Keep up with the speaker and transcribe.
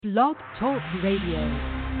Blog Talk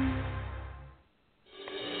Radio.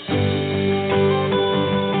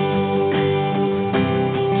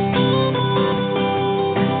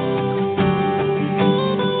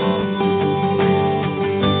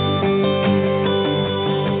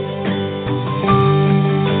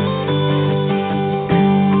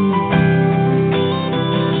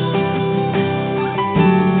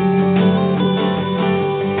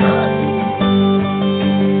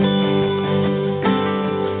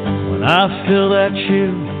 I feel that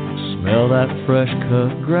chill, smell that fresh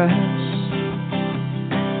cut grass.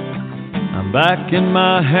 I'm back in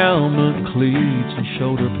my helmet, cleats, and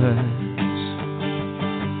shoulder pads.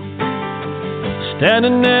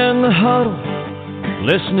 Standing in the huddle,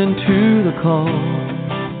 listening to the call.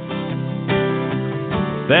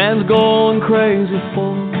 Fans going crazy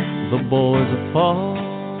for the boys of fall.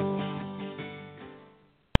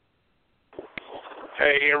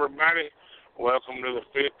 Hey everybody. Welcome to the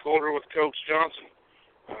fifth quarter with Coach Johnson.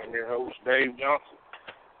 I'm your host, Dave Johnson.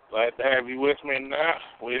 Glad to have you with me tonight.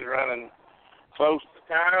 We're running close to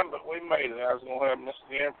time, but we made it. I was going to have Miss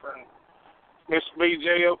Jennifer and Miss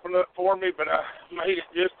BJ open up for me, but I made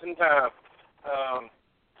it just in time.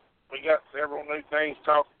 We got several new things to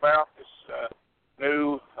talk about. This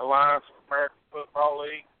new Alliance of American Football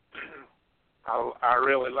League. I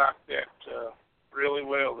really liked that really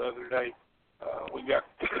well the other day. We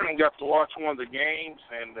got to watch one of the games,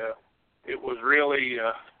 and it was really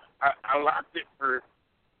I liked it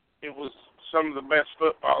it was some of the best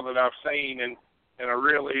football that I've seen in a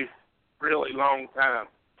really, really long time.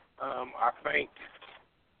 I think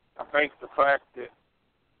the fact that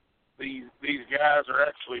these guys are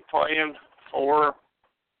actually playing for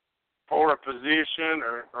a position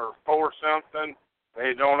or for something.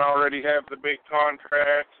 They don't already have the big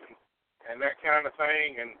contracts and that kind of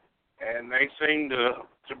thing, and they seem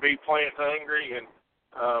to be playing hungry, and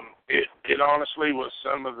it honestly was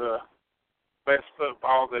some of the best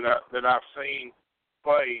football that I've seen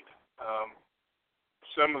played.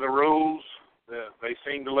 Some of the rules, they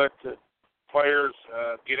seem to let the players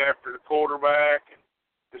get after the quarterback, and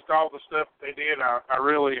just all the stuff they did. I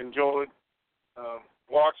really enjoyed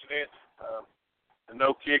watching it. The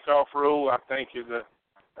no kickoff rule, I think, is a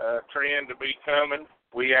trend to be coming.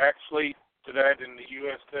 We actually to that in the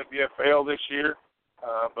USWFL this year.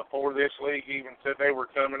 Before this league even said they were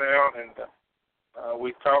coming out, and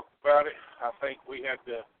we talked about it. I think we had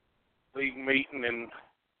the league meeting in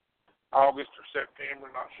August or September,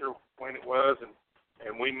 not sure when it was,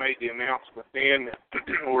 and we made the announcement then that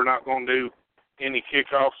we're not going to do any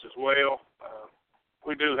kickoffs as well.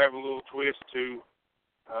 We do have a little twist to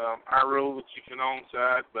our rule that you can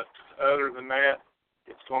onside, but other than that,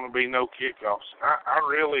 it's going to be no kickoffs. I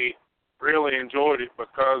really enjoyed it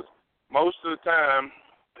because most of the time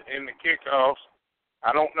in the kickoffs,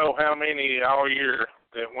 I don't know how many all year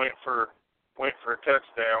that went for a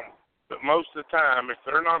touchdown, but most of the time, if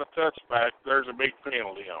they're not a touchback, there's a big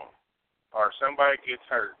penalty on, or somebody gets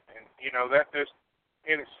hurt, and that just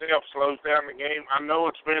in itself slows down the game. I know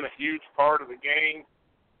it's been a huge part of the game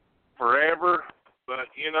forever, but it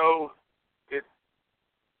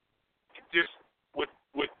just with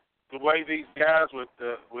the way these guys with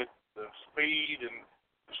the speed and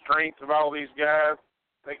the strength of all these guys,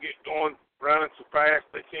 they get going, running so fast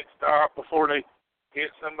they can't stop before they hit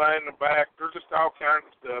somebody in the back. There's just all kinds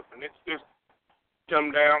of stuff, and it's just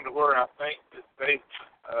come down to where I think that they've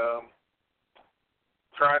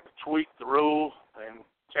tried to tweak the rules and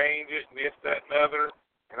change it and this, that, and other.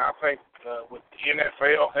 And I think with the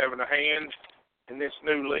NFL having a hand in this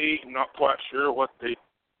new league, I'm not quite sure what they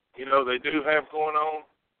do have going on.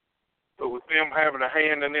 But with them having a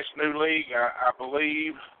hand in this new league, I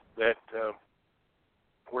believe that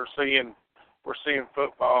we're seeing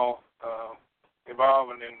football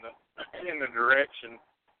evolving in the direction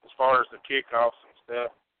as far as the kickoffs and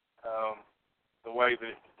stuff, the way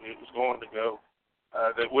that it was going to go,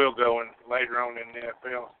 that will go in later on in the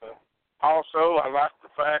NFL. So also, I like the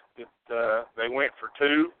fact that they went for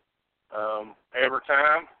two every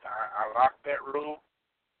time. I like that rule.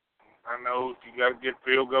 I know you got a good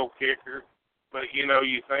field goal kicker, but you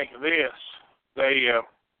think of this.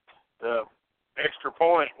 The extra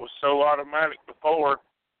point was so automatic before.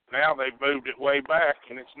 Now they've moved it way back,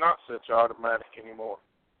 and it's not such automatic anymore.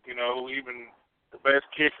 Even the best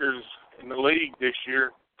kickers in the league this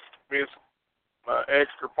year missed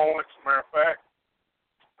extra points. Matter of fact,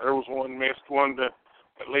 there was one missed one to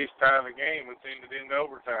at least tie the game and send it into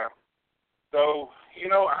overtime. So,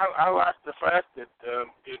 I like the fact that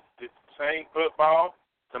it's the same football.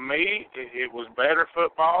 To me, it was better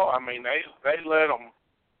football. I mean,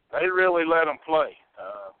 they really let them play.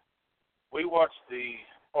 We watched the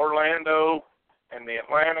Orlando and the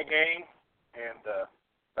Atlanta game, and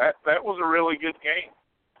that was a really good game.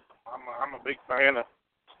 I'm a big fan of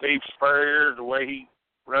Steve Spurrier, the way he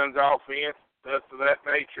runs offense, stuff of that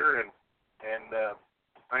nature, and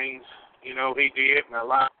things he did, and I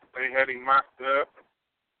liked that they had him mocked up.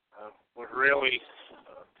 Was really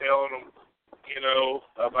telling them,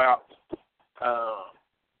 about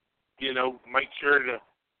make sure the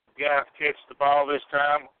guys catch the ball this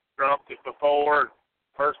time. Dropped it before,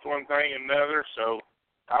 first one thing another. So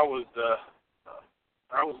I was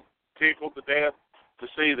tickled to death to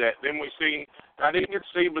see that. Then I didn't get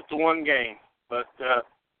to see but the one game, but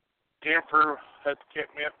Jennifer had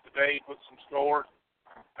kept me up to date with some scores.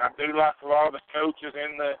 I do like a lot of the coaches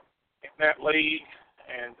in that league,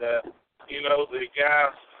 and the guy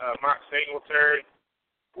Mike Singletary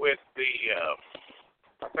with the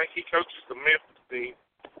I think he coaches the Memphis team,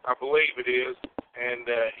 I believe it is, and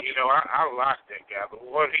I like that guy. But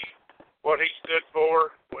what he stood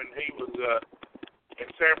for when he was in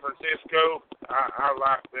San Francisco, I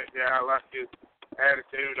like that guy. I like his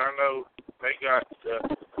attitude. I know they got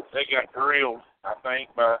drilled, I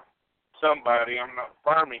think, by somebody. I'm not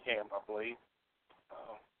Birmingham, I believe,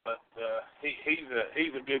 but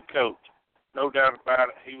he's a good coach, no doubt about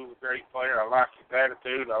it. He was a great player. I like his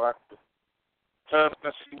attitude. I like the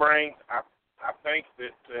toughness he brings. I think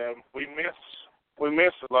that we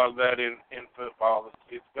miss a lot of that in football.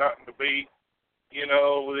 It's gotten to be,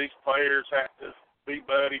 these players have to be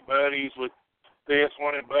buddies with this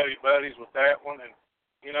one and buddies with that one, and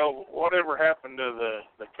whatever happened to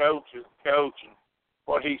the coach is the coach, and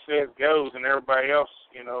what he says goes, and everybody else,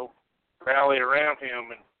 rally around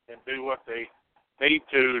him and do what they need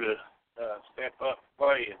to step up and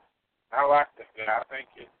play. And I like that guy. I think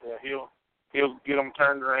he'll get them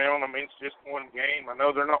turned around. I mean, it's just one game. I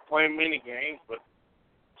know they're not playing many games, but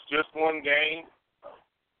it's just one game.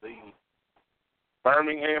 The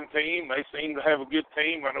Birmingham team, they seem to have a good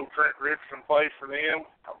team. I know Trent Richardson plays for them.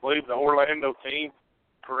 I believe the Orlando team,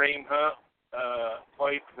 Kareem Hunt,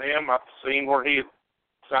 played for them. I've seen where he had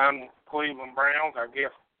signed with Cleveland Browns. I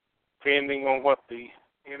guess depending on what the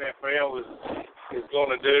NFL is going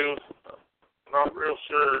to do, not real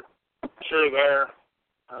sure there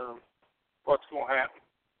what's going to happen.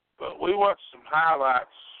 But we watched some highlights.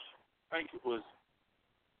 I think it was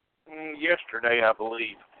yesterday, I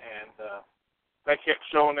believe, and they kept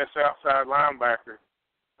showing this outside linebacker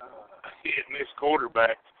hitting this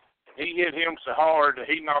quarterback. He hit him so hard that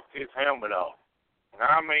he knocked his helmet off. And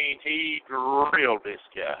I mean, he drilled this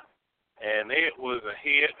guy. And it was a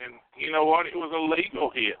hit, and you know what? It was a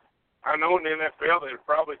legal hit. I know in the NFL they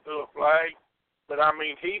probably threw a flag, but I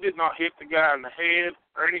mean, he did not hit the guy in the head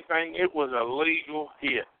or anything. It was a legal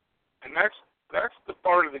hit. And that's the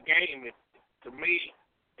part of the game. To me,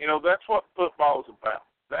 that's what football is about.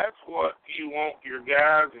 That's what you want your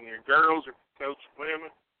guys and your girls or coach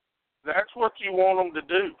women. That's what you want them to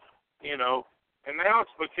do, And now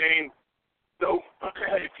it's became,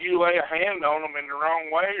 if you lay a hand on them in the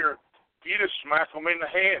wrong way or if you just smack them in the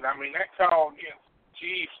head. I mean, that call against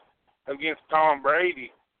Chiefs against Tom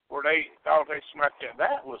Brady where they thought they smacked him,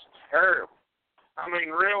 that was terrible. I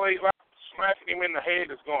mean, really, like smacking him in the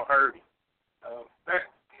head is going to hurt him.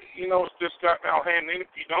 It's just gotten out of hand. And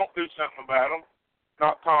if you don't do something about them,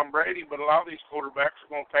 not Tom Brady, but a lot of these quarterbacks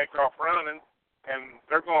are going to take off running, and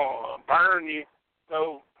they're going to burn you.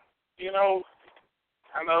 So,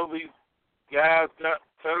 I know these guys got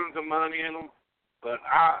tons of money in them, but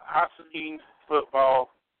I seen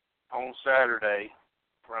football on Saturday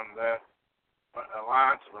from that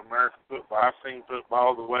Alliance of American Football. I've seen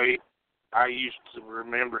football the way I used to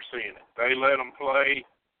remember seeing it. They let them play.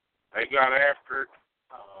 They got after it.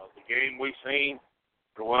 The game we seen,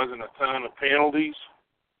 there wasn't a ton of penalties.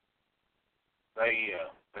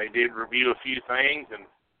 They did review a few things and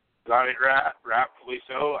got it right, rightfully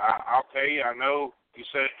so. I'll tell you, I know you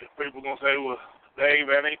said people are going to say, well, Dave,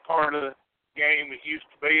 that ain't part of the game it used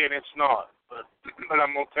to be, and it's not. But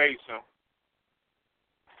I'm going to tell you something.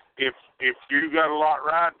 If you got a lot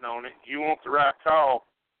riding on it, you want the right call,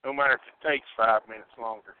 no matter if it takes 5 minutes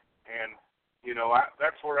longer. And,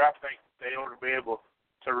 that's where I think they ought to be able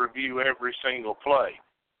to review every single play,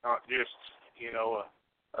 not just,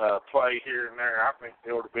 a play here and there. I think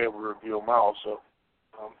they ought to be able to review them all. So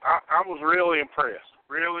I was really impressed,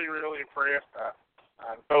 really, really impressed.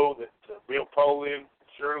 I know that Bill Polian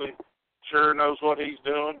sure knows what he's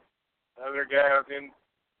doing. Other guys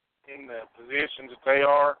in the positions that they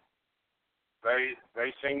are,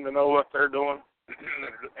 they seem to know what they're doing,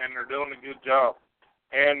 and they're doing a good job.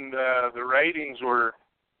 And the ratings were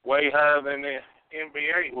way higher than the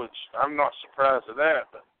NBA, which I'm not surprised at that.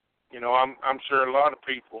 But I'm sure a lot of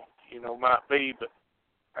people, might be, but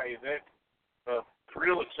hey, that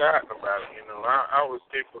real exciting about it. I was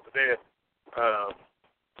tickled to death.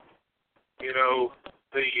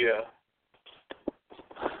 The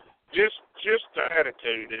just the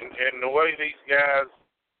attitude and the way these guys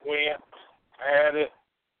went at it,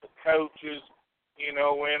 the coaches,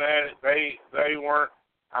 went at it. They weren't.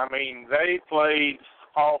 They played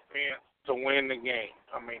offense to win the game.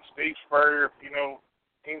 Steve Spurrier, if you know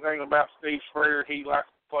anything about Steve Spurrier, he likes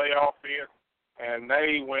to play offense, and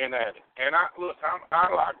they went at it. And I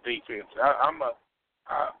like defense.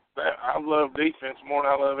 I love defense more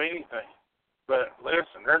than I love anything. But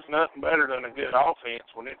listen, there's nothing better than a good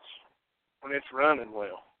offense when it's running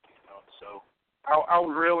well. So I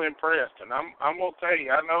was really impressed, and I'm gonna tell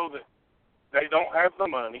you, I know that they don't have the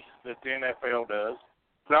money that the NFL does,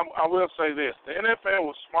 but I will say this: the NFL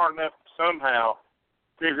was smart enough to somehow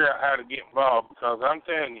figure out how to get involved. Because I'm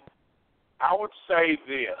telling you, I would say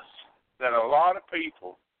this: that a lot of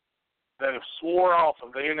people that have swore off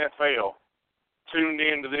of the NFL tuned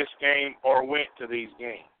into this game or went to these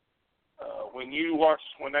games. When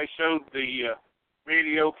they showed the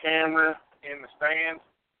video camera in the stands,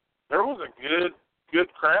 there was a good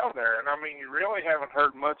crowd there. And, you really haven't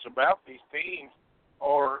heard much about these teams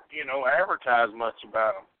or, advertise much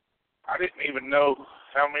about them. I didn't even know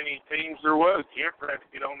how many teams there was. Jennifer had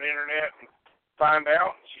to get on the Internet and find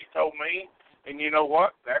out, and she told me. And you know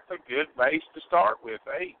what? That's a good base to start with,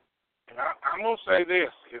 8. And I'm going to say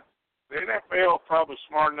this. If the NFL is probably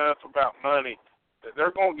smart enough about money that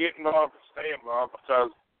they're going to get involved and stay involved,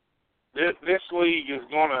 because this league is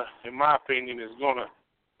going to, in my opinion, is going to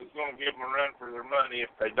give them a run for their money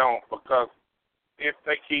if they don't, because if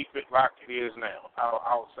they keep it like it is now.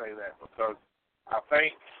 I'll say that, because I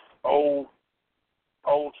think old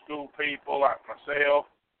school people like myself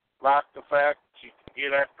like the fact that you can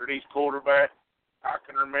get after these quarterbacks. I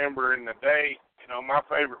can remember in the day, my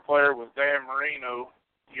favorite player was Dan Marino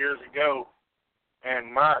years ago,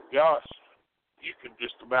 and my gosh, you could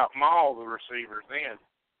just about maul the receivers then,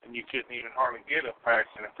 and you couldn't even hardly get a pass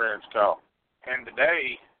interference call. And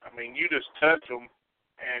today, you just touch them,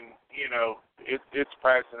 and, it's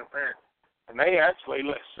pass interference. And they actually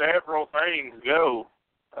let several things go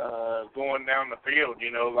going down the field. A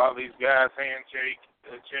lot of these guys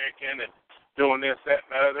checking and doing this, that,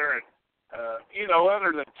 and the other. And,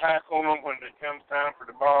 other than tackling them when it comes time for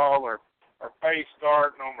the ball or face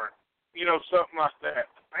starting them or, something like that.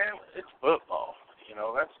 Man, it's football.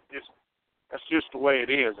 That's just the way it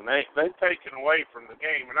is. And they've taken away from the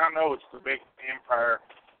game. And I know it's the biggest empire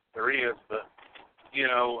there is, but,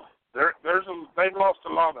 they've lost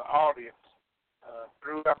a lot of audience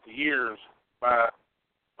throughout the years by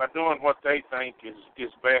doing what they think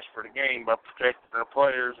is best for the game, by protecting their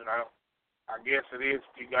players. And I guess it is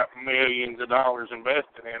if you got millions of dollars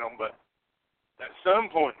invested in them. But at some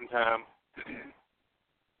point in time,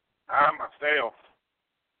 I myself,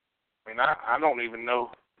 I don't even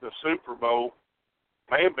know, the Super Bowl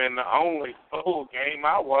may have been the only full game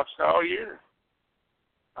I watched all year.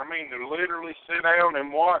 To literally sit down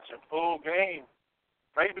and watch a full game,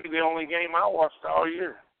 maybe the only game I watched all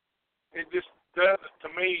year. It just doesn't, to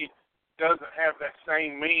me, doesn't have that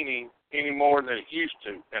same meaning anymore than it used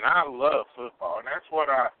to. And I love football, and that's what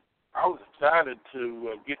I was excited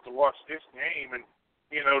to get to watch this game and,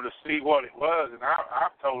 to see what it was. And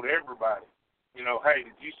I've told everybody, hey,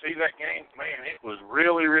 did you see that game? Man, it was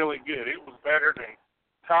really, really good. It was better than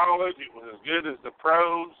college. It was as good as the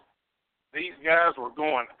pros. These guys were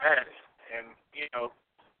going at it. And,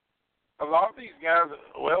 a lot of these guys,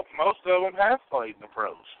 well, most of them have played in the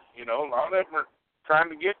pros. A lot of them are trying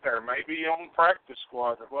to get there, maybe on practice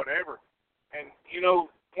squads or whatever. And,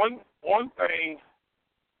 one thing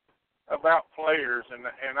about players, and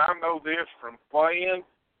I know this from playing,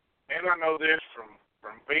 and I know this from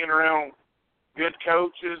being around good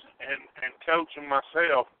coaches and coaching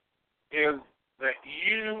myself, is that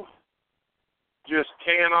you just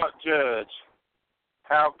cannot judge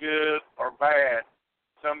how good or bad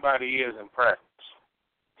somebody is in practice.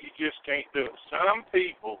 You just can't do it. Some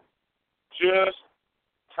people just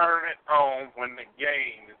turn it on when the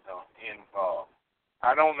game is involved.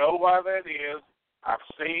 I don't know why that is. I've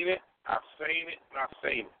seen it.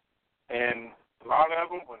 And a lot of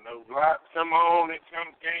them, when those lights come on, it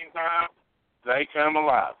comes game time, they come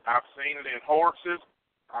alive. I've seen it in horses.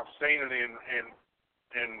 I've seen it in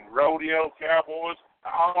rodeo cowboys,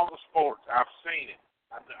 all the sports. I've seen it.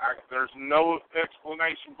 There's no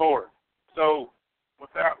explanation for it. So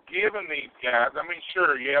without giving these guys,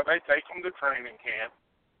 sure, yeah, they take them to training camp,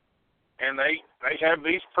 and they have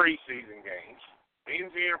these preseason games. Me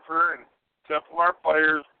and Jennifer and a couple of our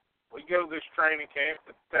players We go to this training camp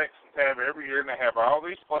that the Texans have every year, and they have all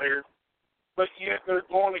these players, but yet they're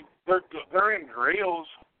in drills,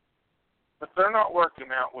 but they're not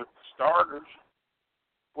working out with the starters.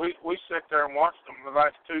 We sat there and watched them the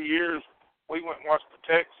last 2 years. We went and watched the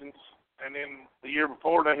Texans, and then the year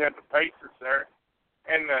before they had the Patriots there,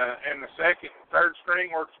 and the second and third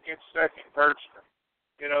string works against second and third string.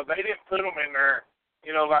 They didn't put them in there,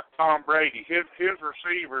 like Tom Brady. His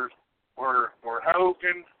receivers were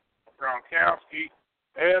Hogan, Gronkowski,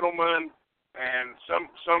 Edelman, and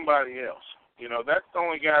somebody else. That's the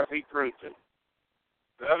only guys he threw to.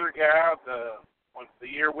 The other guy, the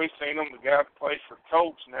year we seen him, the guy that plays for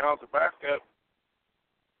Colts now as a backup,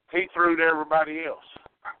 he threw to everybody else.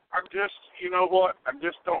 I just, you know what? I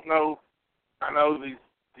just don't know. I know these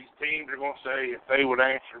teams are going to say, if they would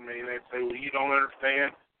answer me, they'd say, well, you don't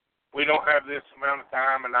understand. We don't have this amount of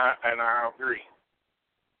time, and I agree.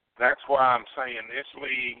 That's why I'm saying this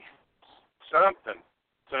league, something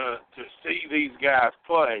to see these guys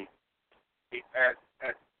play at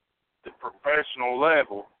the professional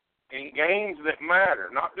level in games that matter,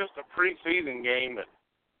 not just a preseason game that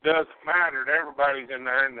doesn't matter. Everybody's in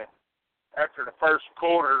there, and after the first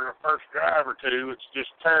quarter or first drive or two, it's just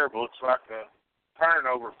terrible. It's like a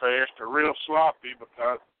turnover fest or real sloppy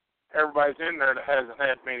because everybody's in there that hasn't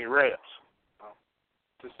had many reps.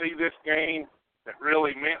 To see this game that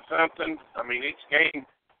really meant something, I mean, each game,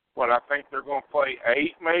 I think they're going to play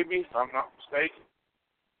 8 maybe, if I'm not mistaken.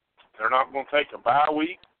 They're not going to take a bye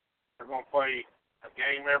week. They're going to play a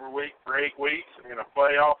game every week for 8 weeks, and then a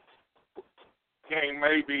playoff game,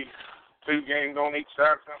 maybe 2 games on each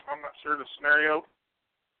side or something. I'm not sure the scenario,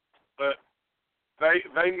 but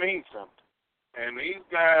they mean something. And these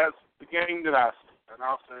guys, the game that I see, and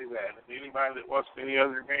I'll say that, if anybody that watched any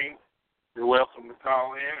other game, you're welcome to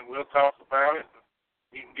call in, and we'll talk about it.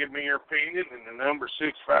 You can give me your opinion, and the number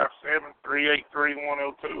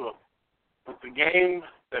 657-383-1020. But the game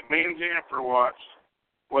that me and Jennifer watched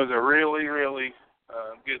was a really, really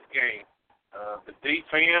good game. The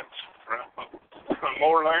defense from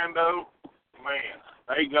Orlando, man,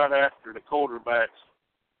 they got after the quarterbacks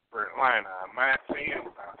for Atlanta. Matt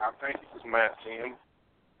Sims, I think it was Matt Sims,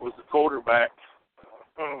 was the quarterback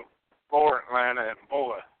for Atlanta, and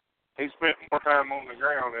boy, he spent more time on the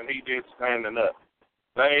ground than he did standing up.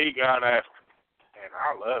 They got after him, and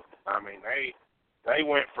I loved it. I mean, they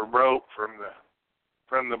went for broke from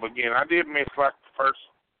the beginning. I did miss like the first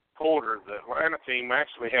quarter. The Atlanta team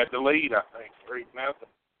actually had the lead, I think, 3-0,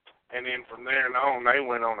 and then from there on, they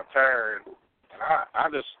went on a tear, and I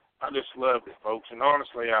just loved it, folks. And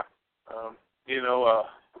honestly,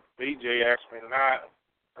 BJ asked me tonight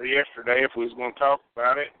or yesterday if we was going to talk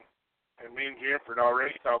about it, and me and Jennifer had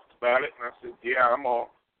already talked about it, and I said, yeah, I'm going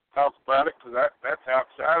to talk about it because that's how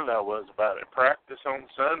excited I was about it. Practice on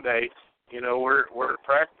Sunday, we're at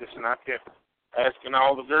practice, and I kept asking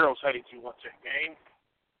all the girls, hey, did you watch that game?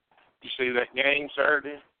 Did you see that game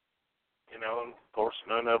Saturday? And of course,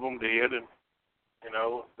 none of them did, and,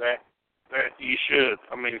 that you should.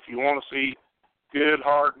 I mean, if you want to see good,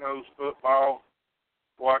 hard-nosed football,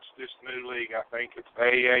 watch this new league. I think it's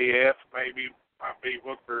AAF, maybe might be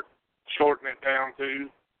what they're shortening it down to,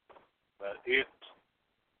 but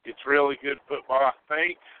it's really good football. I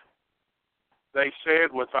think they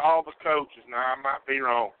said with all the coaches, now I might be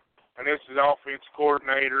wrong, and this is offense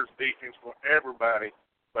coordinators, defense, everybody,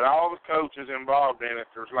 but all the coaches involved in it,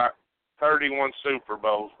 there's like 31 Super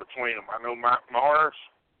Bowls between them. I know Mike Morris,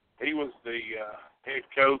 he was the head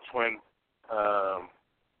coach when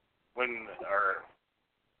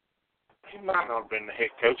he might not have been the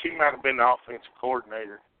head coach. He might have been the offensive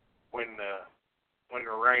coordinator when the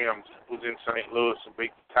Rams was in St. Louis and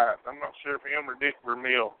beat the Titans. I'm not sure if him or Dick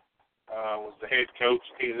Vermeil was the head coach.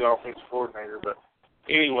 He's the offensive coordinator. But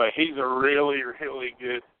anyway, he's a really, really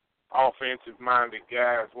good offensive-minded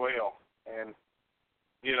guy as well. And,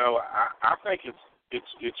 I think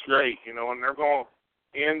it's great, and they're going to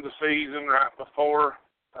end the season right before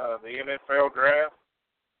the NFL draft.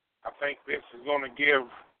 I think this is going to give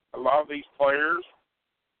a lot of these players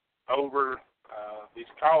over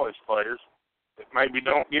these college players that maybe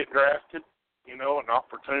don't get drafted, an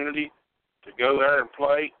opportunity to go there and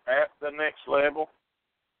play at the next level,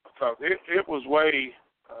 because it was way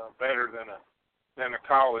better than a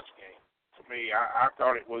college game to me. I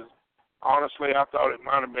thought it was, honestly, I thought it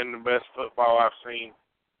might have been the best football I've seen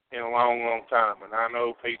in a long, long time, and I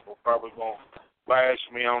know people probably going to bash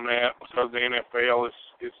me on that because the NFL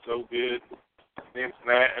is so good, this and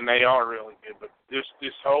that, and they are really good. But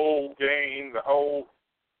this whole game, the whole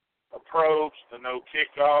approach, the no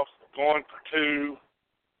kickoffs, the going for two,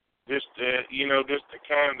 just to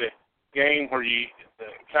kind of game where the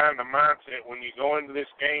kind of mindset when you go into this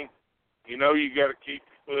game, you know you got to keep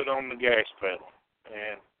your foot on the gas pedal,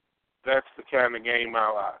 and that's the kind of game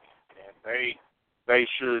I like. And they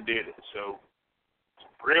sure did it. So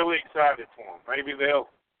really excited for them. Maybe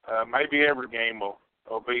maybe every game will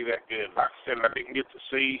be that good. Like I said, I didn't get to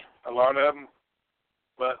see a lot of them,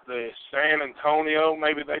 but the San Antonio,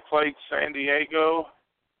 maybe they played San Diego.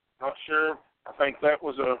 Not sure. I think that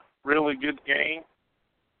was a really good game.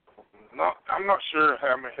 I'm not sure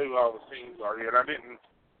who all the teams are yet. I didn't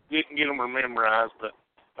get them memorized, but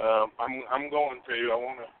I'm going to. I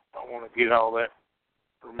want to get all that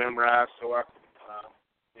memorized so I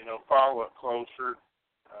can follow it closer.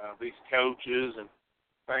 These coaches and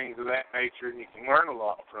things of that nature, and you can learn a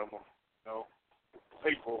lot from them.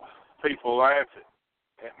 People laugh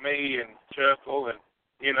at me and chuckle, and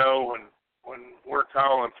when we're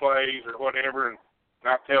calling plays or whatever, and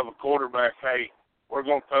I tell the quarterback, hey, we're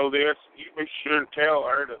going to throw this, you be sure to tell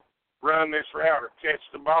her to run this route or catch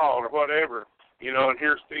the ball or whatever, and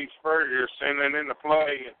here's Steve Spurrier sending in the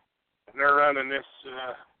play, and they're running this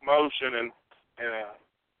motion, and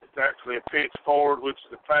it's actually a pitch forward, which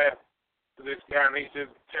is the path to this guy, and he says,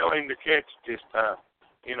 tell him to catch it this time,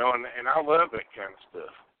 and I love that kind of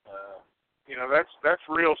stuff. That's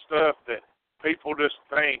real stuff that people just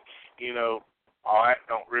think, that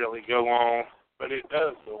don't really go on, but it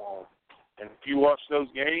does go on. And if you watch those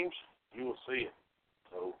games, you will see it.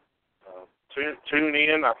 So tune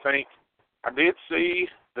in. I think I did see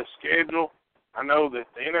the schedule. I know that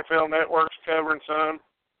the NFL Network's covering some.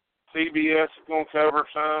 CBS is going to cover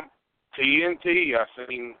some. TNT, I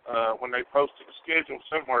seen when they posted the schedule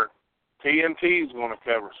somewhere, TNT is going to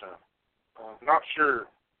cover some. Not sure.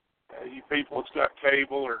 You people that's got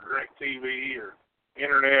cable or DirecTV or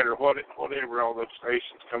internet or whatever all those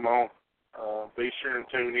stations come on, be sure and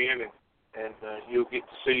tune in, and you'll get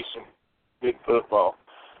to see some good football.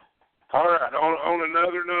 All right, on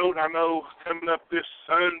another note, I know coming up this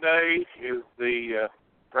Sunday is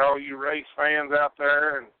for all you race fans out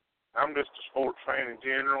there, and I'm just a sports fan in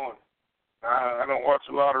general, and I don't watch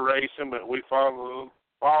a lot of racing, but we follow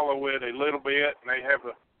it a little bit, and they have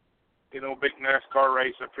a big NASCAR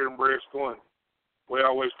race up here in Bristol, and we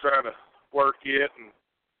always try to work it and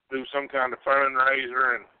do some kind of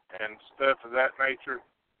fundraiser and stuff of that nature.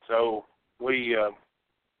 So we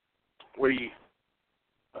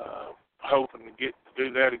hoping to get to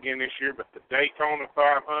do that again this year. But the Daytona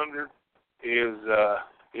 500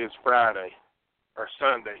 is Friday or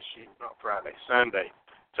Sunday. Not Friday, Sunday.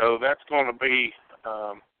 So that's going to be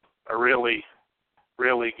a really,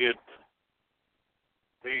 really good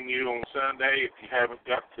venue on Sunday. If you haven't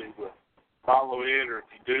got to follow it, or if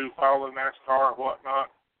you do follow NASCAR or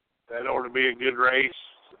whatnot, that ought to be a good race.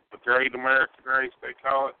 The Great American Race, they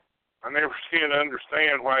call it. I never seem to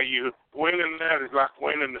understand why you winning that is like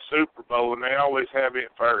winning the Super Bowl, and they always have it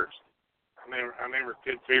first. I never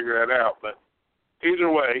could figure that out. But either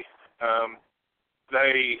way, I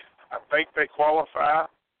think they qualify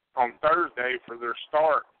on Thursday for their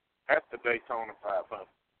start at the Daytona 500.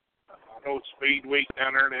 I know it's Speed Week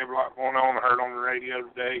down there. They have a lot going on. I heard on the radio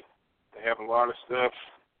today they have a lot of stuff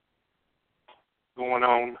going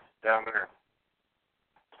on down there.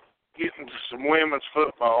 Getting to some women's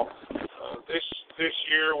football. This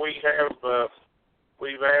year we've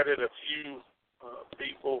added a few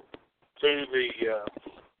people to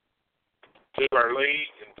our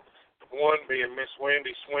league, and one being Miss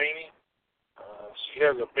Wendy Sweeney. She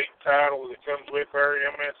has a big title that comes with her,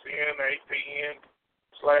 MSN, APN/BC.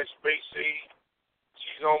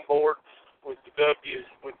 She's on board with the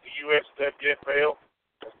USWFL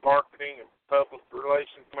as marketing and public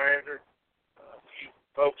relations manager. If you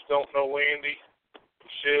folks don't know Wendy, you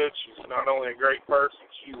should. She's not only a great person,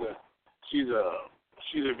 she's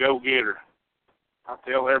a go-getter. I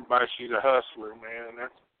tell everybody she's a hustler, man, and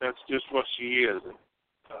that's just what she is. And,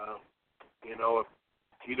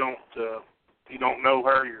 if you don't know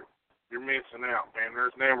her, you're missing out, man.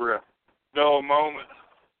 There's never a dull moment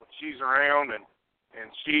when she's around, and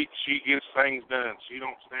she gets things done. She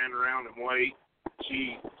don't stand around and wait.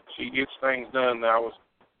 She gets things done. Now, I was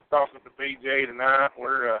talking to BJ tonight.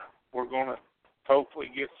 We're going to hopefully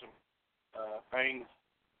get some things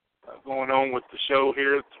going on with the show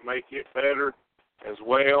here to make it better as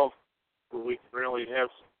well, where we can really have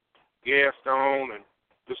some guests on and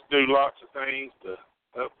just do lots of things to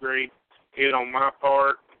upgrade it on my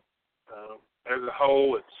part. As a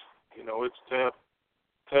whole, it's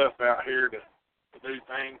tough out here to do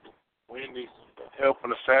things. Wendy's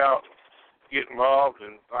helping us out, get involved,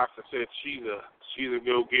 and like I said, she's a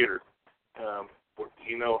go-getter.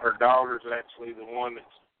 Her daughter's actually the one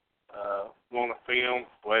that's going to film,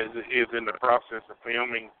 is in the process of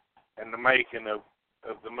filming and the making of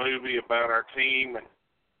the movie about our team, and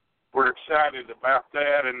we're excited about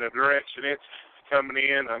that and the direction it's coming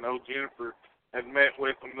in. I know Jennifer had met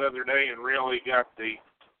with them the other day and really got the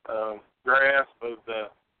grasp of the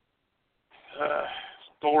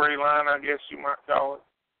storyline, I guess you might call it,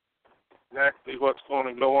 exactly what's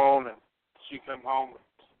going to go on, and she come home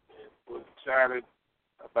and was excited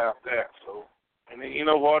about that. So, and then, you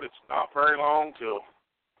know what? It's not very long till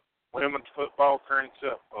women's football cranks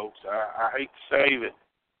up, folks. I hate to say that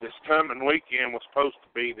this coming weekend was supposed to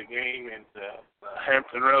be the game in the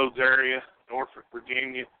Hampton Roads area, Norfolk,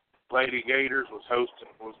 Virginia. Lady Gators was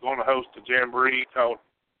going to host a jamboree called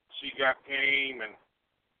She Got Game, and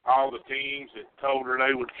all the teams that told her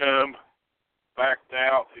they would come backed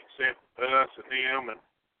out except us and them,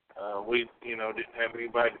 and we, didn't have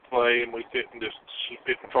anybody to play, and she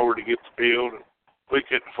couldn't afford to get the field, and we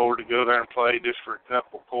couldn't afford to go there and play just for a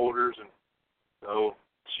couple quarters, and so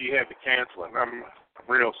she had to cancel it. And I'm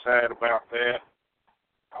real sad about that.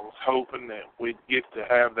 I was hoping that we'd get to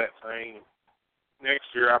have that thing next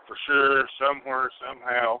year. I for sure, somewhere,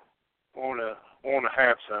 somehow, want to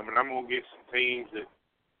have some, and I'm gonna get some teams that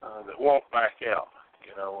won't back out.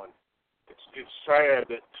 And it's sad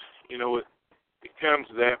that it comes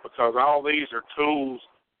to that, because all these are tools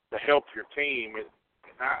to help your team.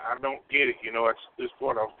 I don't get it. It's just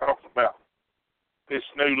what I was talking about. This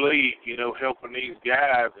new league, helping these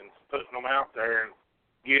guys and putting them out there and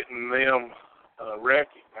getting them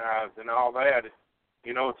recognized and all that. It's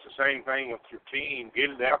the same thing with your team.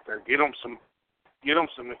 Get it out there. Get them some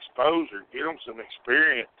exposure. Get them some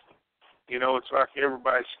experience. It's like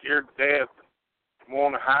everybody's scared to death and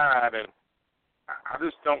want to hide, and I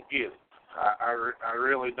just don't get it. I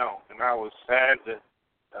really don't. And I was sad to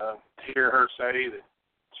hear her say that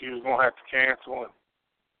she was going to have to cancel, and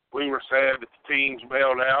we were sad that the teams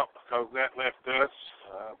bailed out, because that left us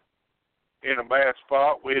in a bad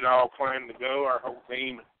spot. We had all planned to go. Our whole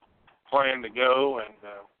team planned to go, and,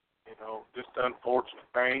 just an unfortunate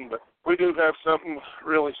thing. But we do have something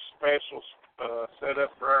really special set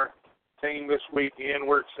up for our team this weekend.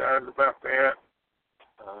 We're excited about that.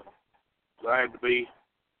 Glad to be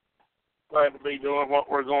doing what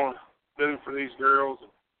we're going to do for these girls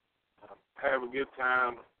and have a good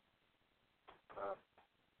time.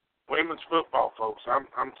 Women's football, folks,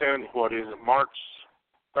 I'm telling you what, is it March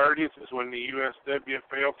 30th is when the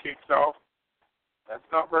USWFL kicks off.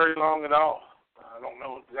 That's not very long at all. I don't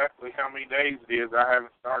know exactly how many days it is. I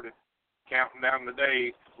haven't started counting down the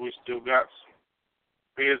days. We still got some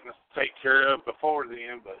business to take care of before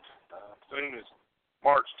then, but as soon as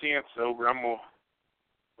March 10th's over,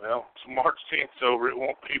 March 10th's over, it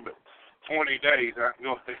won't be but 20 days, I can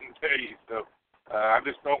go ahead and tell you. So I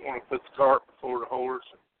just don't want to put the cart before the horse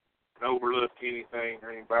and overlook anything or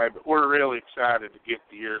anybody, but we're really excited to get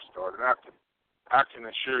the year started. I can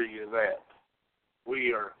assure you that.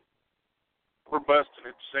 We're busting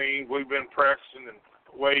at the seams. We've been practicing and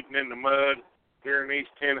wading in the mud here in East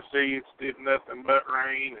Tennessee. It's did nothing but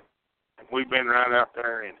rain, and we've been right out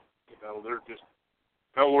there in it. There's just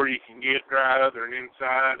nowhere you can get dry other than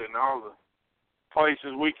inside, and all the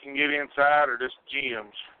places we can get inside are just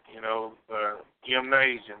gyms,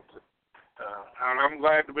 gymnasiums. And I'm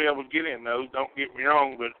glad to be able to get in those, don't get me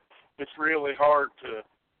wrong, but it's really hard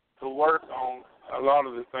to work on a lot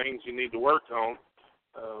of the things you need to work on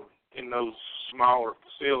in those smaller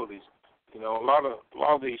facilities. A lot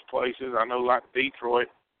of these places, I know, like Detroit,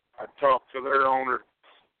 I talked to their owner,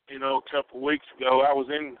 a couple of weeks ago. I was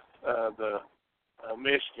in the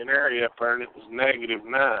Michigan area up there, and it was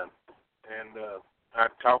 -9. And I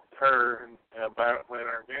talked to her about when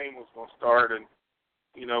our game was going to start, and,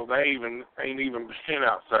 they ain't even been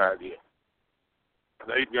outside yet.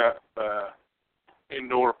 They've got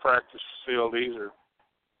indoor practice facilities or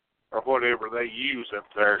whatever they use up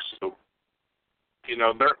there. So,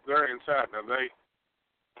 they're inside. Now, they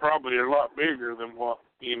probably are a lot bigger than what,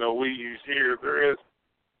 we use here. There is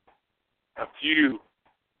a few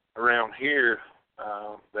around here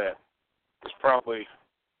that is probably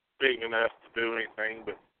big enough to do anything,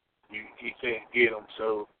 but you can't get them.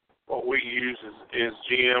 So what we use is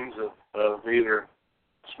gyms of either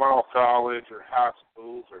small college or high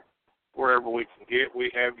schools or wherever we can get.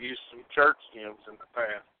 We have used some church gyms in the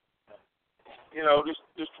past.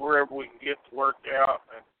 Just wherever we can get to work out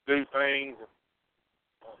and do things.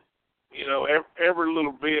 Every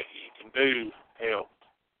little bit you can do helps.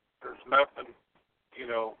 There's nothing,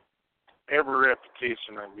 every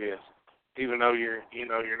repetition, I guess. Even though you're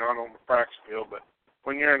not on the practice field, but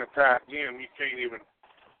when you're in a tight gym, you can't even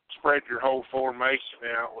spread your whole formation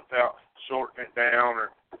out without shortening it down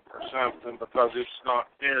or something, because it's not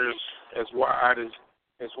near as wide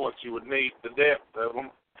as what you would need. The depth of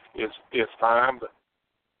them is fine, but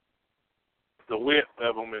the width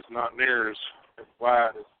of them is not near as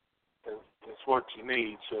wide as what you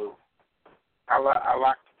need. So I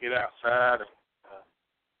like to get outside.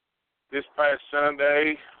 This past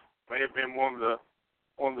Sunday may have been one of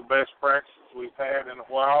the best practices we've had in a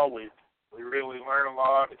while. We really learn a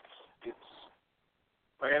lot. It's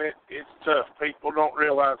tough. People don't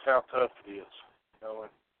realize how tough it is, you know.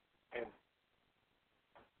 And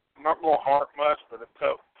I'm not going to harp much, but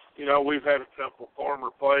we've had a couple former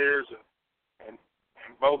players, and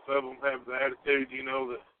both of them have the attitude,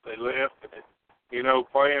 that they left. And,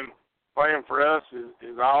 playing for us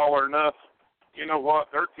is all or nothing. You know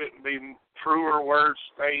what? There couldn't be truer words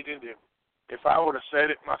stated if I would have said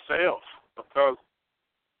it myself. Because,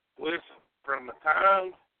 listen, from the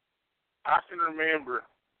time I can remember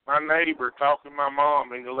my neighbor talking my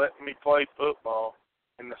mom into letting me play football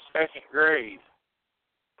in the second grade,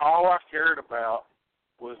 all I cared about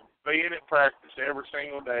was being at practice every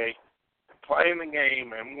single day, playing the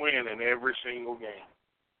game, and winning every single game.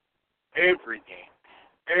 Every game.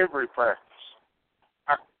 Every practice.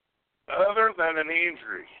 Other than an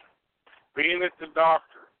injury, being at the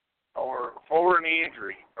doctor or for an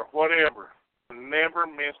injury or whatever, never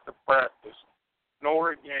missed a practice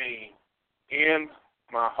nor a game in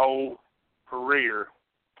my whole career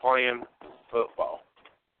playing football.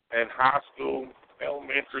 And high school,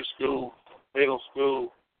 elementary school, middle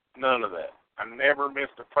school, none of that. I never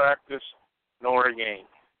missed a practice nor a game.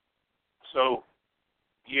 So,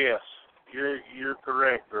 yes, you're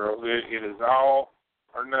correct, girl. It is all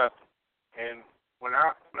or nothing. And when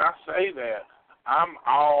I say that, I'm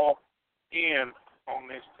all in on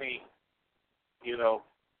this team.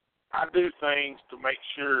 I do things to make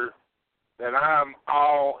sure that I'm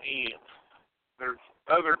all in. There's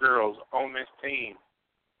other girls on this team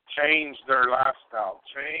change their lifestyle,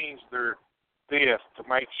 change their this to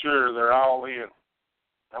make sure they're all in.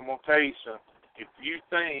 I'm going to tell you something. If you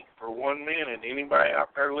think for 1 minute, anybody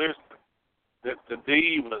out there listening, that the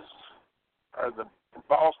Divas or the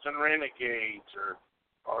Boston Renegades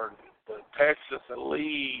or the Texas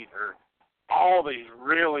Elite or all these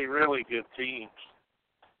really, really good teams,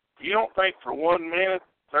 you don't think for 1 minute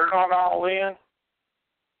they're not all in,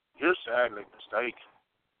 you're sadly mistaken.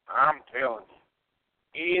 I'm telling you,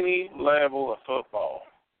 any level of football,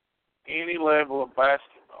 any level of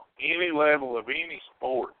basketball, any level of any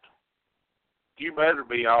sport, you better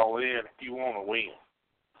be all in if you want to win,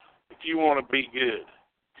 if you want to be good,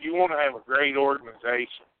 if you want to have a great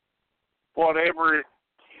organization. Whatever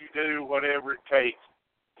you do, whatever it takes,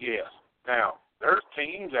 yes. Now, there's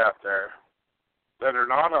teams out there that are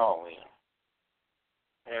not all in.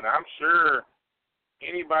 And I'm sure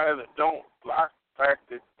anybody that don't like the fact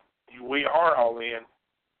that we are all in,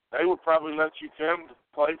 they would probably let you come to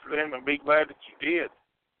play for them and be glad that you did.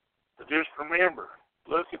 But just remember,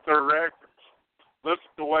 look at their records. Look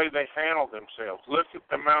at the way they handle themselves. Look at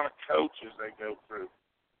the amount of coaches they go through.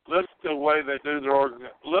 Look at the way they do their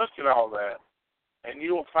organization. Look at all that. And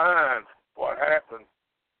you'll find what happens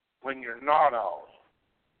when you're not all in.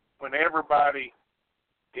 When everybody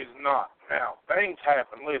is not. Now, things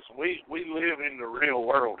happen. Listen, we live in the real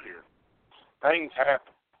world here. Things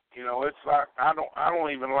happen. It's like I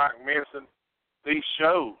don't even like missing these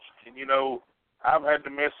shows. And I've had to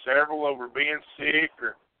miss several over being sick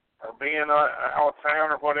or being out of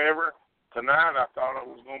town or whatever. Tonight I thought I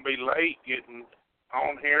was going to be late getting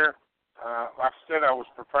on here. Like I said, I was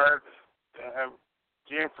prepared to have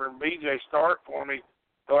Jennifer and BJ start for me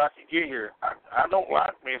so I could get here. I don't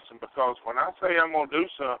like missing, because when I say I'm going to do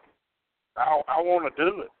something, I want to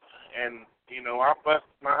do it. And, I bust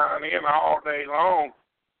my hind end all day long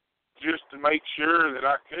just to make sure that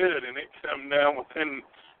I could, and it come down within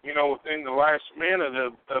the last minute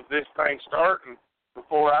of this thing starting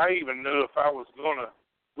before I even knew if I was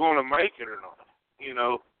gonna make it or not.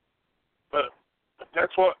 But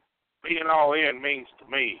that's what being all in means to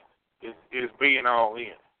me, is being all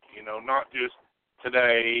in. Not just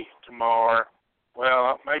today, tomorrow,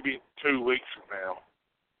 well, maybe 2 weeks from now.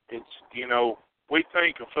 It's, we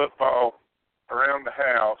think of football around the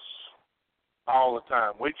house all the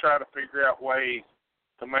time. We try to figure out ways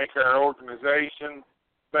to make our organization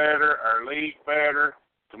better, our league better,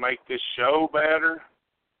 to make this show better.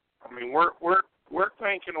 I mean, we're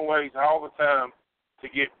thinking of ways all the time to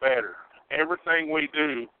get better. Everything we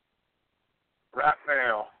do right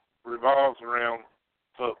now revolves around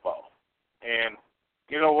football. And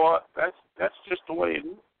you know what? That's just the way it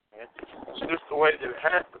is. It's just the way that it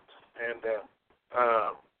happens. And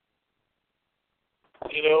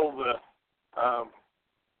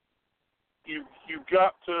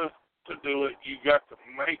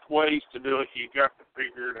you got to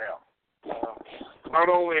figure it out. Not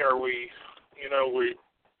only are we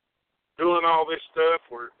doing all this stuff,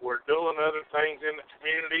 we're doing other things in the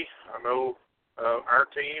community. I know our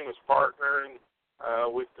team is partnering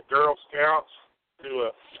with the Girl Scouts to do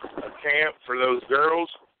a camp for those girls.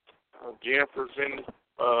 Jennifer's been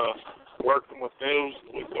working with the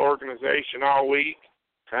organization all week,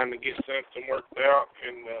 trying to get something worked out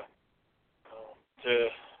and to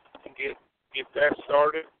get that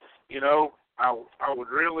started. I would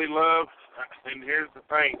really love, and here's the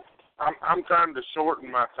thing, I'm trying to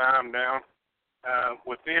shorten my time down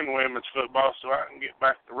within women's football so I can get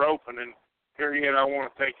back to roping, and here yet I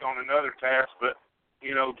want to take on another task, but,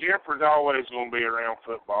 Jennifer's always going to be around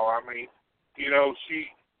football. I mean,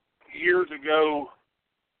 she, years ago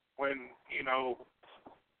when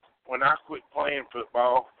I quit playing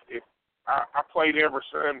football, I played every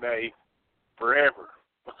Sunday forever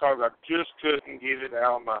because I just couldn't get it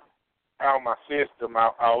out of my system.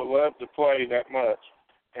 I would love to play that much.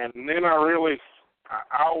 And then but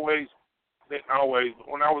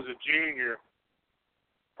when I was a junior,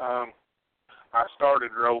 I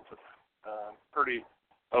started roping pretty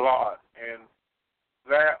a lot. And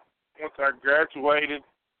that, once I graduated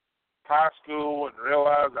high school and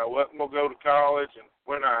realized I wasn't going to go to college, and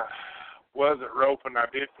when I wasn't roping, I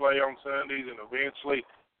did play on Sundays, and eventually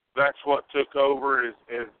that's what took over is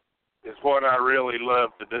what I really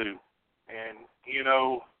love to do. And,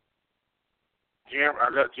 I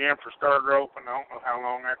got Jennifer started roping, I don't know how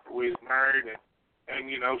long after we was married, and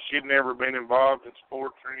she'd never been involved in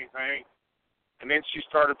sports or anything. And then she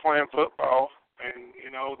started playing football, and,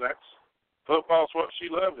 football's what she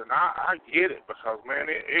loved, and I get it because, man,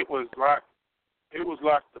 it was like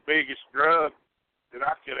the biggest drug that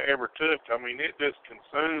I could have ever took. I mean, it just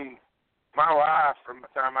consumed my life from the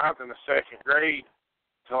time I was in the second grade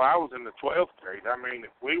till I was in the 12th grade. I mean,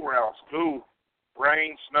 if we were out of school,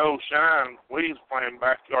 rain, snow, shine, we was playing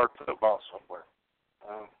backyard football somewhere.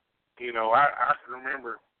 I can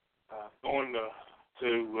remember going to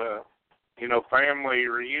family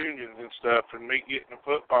reunions and stuff, and me getting a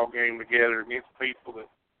football game together against people that,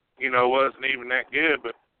 wasn't even that good,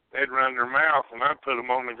 but they'd run their mouth, and I'd put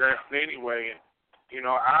them on the ground anyway. And,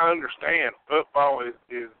 I understand football is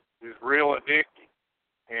real addicting.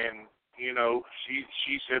 And,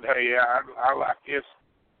 she said, hey, I like this,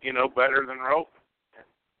 better than roping. And,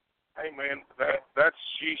 hey, man,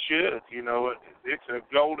 she should. It's a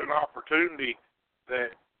golden opportunity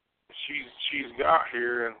that she's got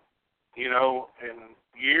here. And, in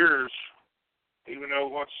years, even though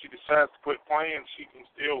once she decides to quit playing, she can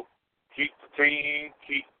still keep the team,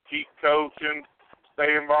 keep coaching,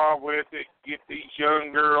 stay involved with it, get these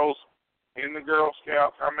young girls in the Girl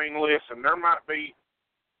Scouts. I mean, listen, there might be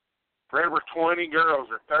for every 20 girls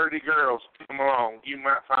or 30 girls come along, you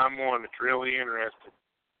might find one that's really interested.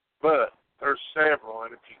 But there's several,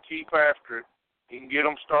 and if you keep after it, you can get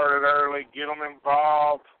them started early, get them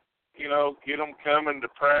involved, get them coming to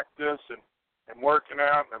practice and working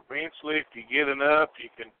out. And eventually, if you get enough, you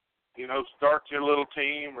can, start your little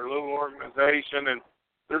team or little organization. And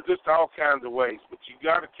there's just all kinds of ways, but you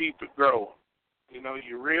got to keep it growing.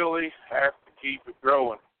 You really have to keep it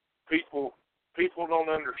growing. People don't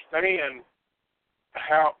understand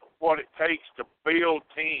what it takes to build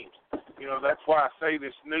teams. That's why I say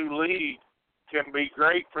this new league can be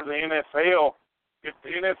great for the NFL if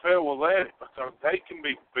the NFL will let it, because they can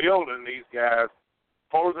be building these guys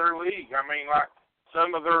for their league. I mean, like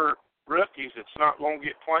some of their rookies that's not going to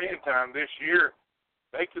get playing time this year,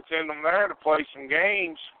 they could send them there to play some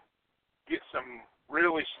games, get some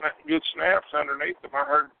really good snaps underneath them. I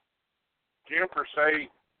heard Jennifer say,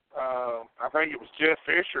 I think it was Jeff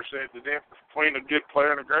Fisher said the difference between a good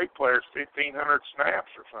player and a great player is 1,500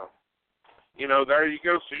 snaps or something. There you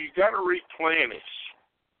go. So you got to replenish.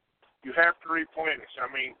 You have to replenish. I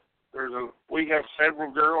mean, we have several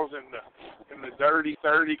girls in the Dirty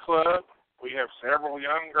 30 Club. We have several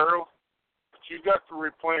young girls, but you got to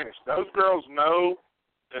replenish. Those girls know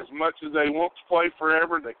as much as they want to play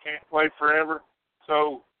forever, they can't play forever.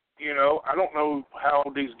 So, I don't know how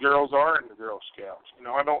old these girls are in the Girl Scouts.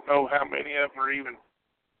 I don't know how many of them are even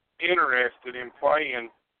interested in playing,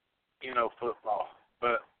 football.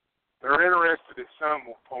 But they're interested at some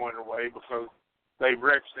point or way because they've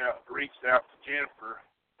reached out to Jennifer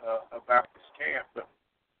about this camp. But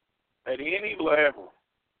at any level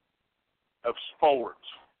of sports,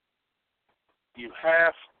 you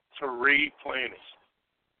have to replenish.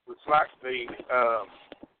 It's like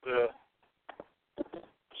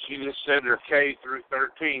she just said they're K through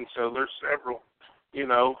 13, so there's several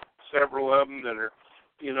of them that are,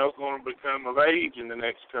 going to become of age in the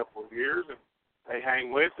next couple of years. And, they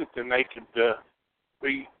hang with it, then they could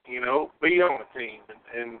be on a team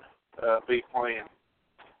and be playing.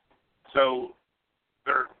 So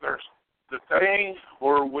there's the thing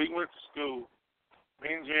where we went to school.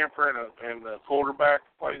 Me and Jennifer and the quarterback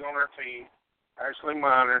who plays on our team, Ashley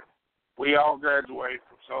Minor, we all graduated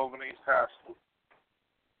from Sullivan East High School.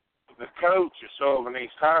 The coach of Sullivan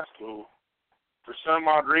East High School, for some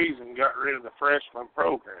odd reason, got rid of the freshman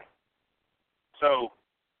program. So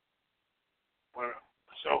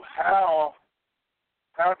how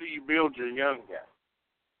do you build your young guy?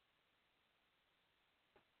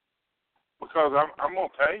 Because I'm gonna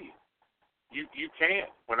tell you, you can't.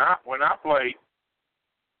 When I played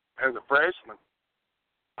as a freshman,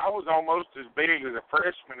 I was almost as big as a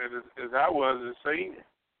freshman as I was as a senior.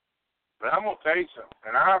 But I'm gonna tell you something,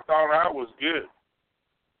 and I thought I was good.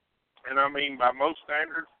 And I mean, by most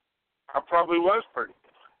standards, I probably was pretty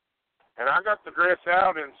good. And I got to dress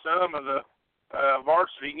out in some of the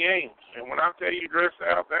varsity games. And when I tell you dress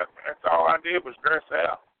out, that's all I did was dress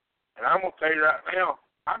out. And I'm gonna tell you right now,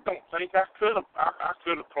 I don't think I could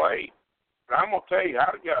have played. But I'm gonna tell you,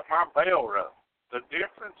 I'd have got my bell rung. The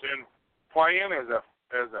difference in playing as a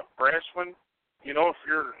freshman,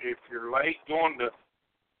 if you're late going to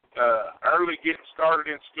early getting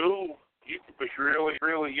started in school, you could be really,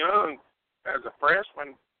 really young as a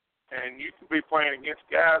freshman, and you could be playing against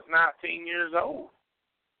guys 19 years old,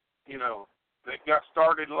 that got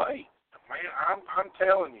started late. Man, I'm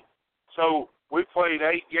telling you. So we played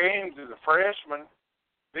 8 games as a freshman.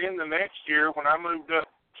 Then the next year, when I moved up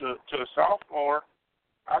to a sophomore,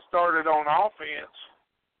 I started on offense,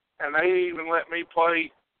 and they even let me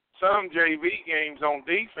play some JV games on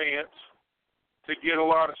defense to get a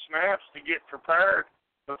lot of snaps to get prepared,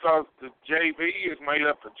 because the JV is made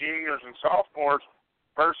up of juniors and sophomores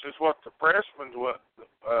versus what the freshman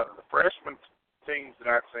teams that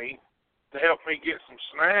I've seen, to help me get some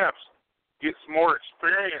snaps, get some more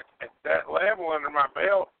experience at that level under my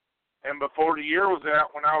belt. And before the year was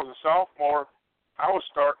out, when I was a sophomore, I was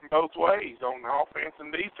starting both ways on offense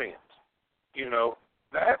and defense.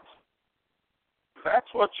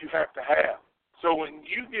 That's what you have to have. So when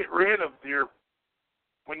you get rid of your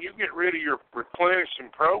replenishing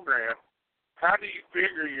program, how do you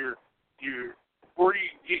figure where are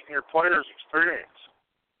you getting your players' experience?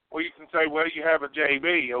 Well, you can say, well, you have a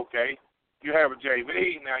JV, okay. You have a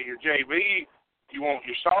JV. Now your JV, you want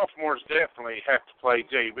your sophomores definitely have to play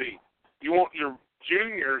JV. You want your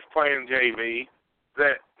juniors playing JV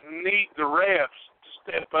that need the reps to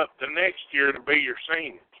step up the next year to be your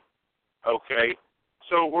seniors, okay.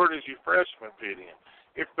 So where does your freshman fit in?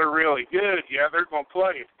 If they're really good, yeah, they're going to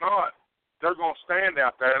play. If not, they're going to stand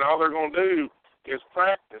out there, and all they're going to do is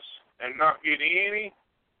practice and not get any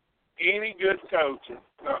good coaching,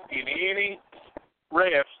 not get any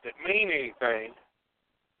reps that mean anything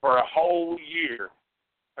for a whole year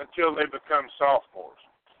until they become sophomores.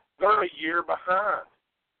 They're a year behind.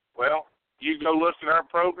 Well, you go look at our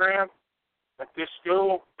program at this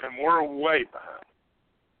school, and we're way behind.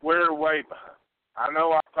 We're way behind. I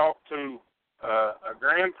know I talked to a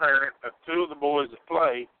grandparent of 2 of the boys that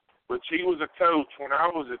play, which he was a coach when I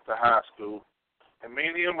was at the high school, and me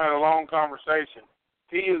and him had a long conversation.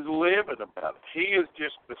 He is livid about it. He is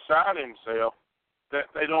just beside himself that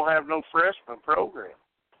they don't have no freshman program.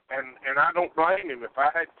 And I don't blame him. If I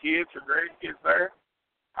had kids or grandkids there,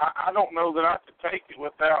 I don't know that I could take it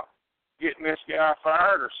without getting this guy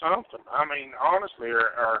fired or something. I mean, honestly,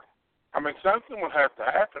 something would have to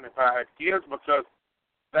happen if I had kids, because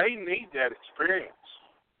they need that experience.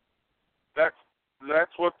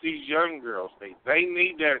 That's what these young girls need. They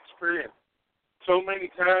need that experience. So many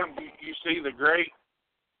times you see the great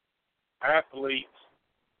athletes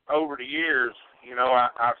over the years.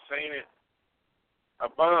 I've seen it a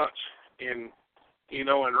bunch in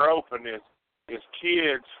roping. Is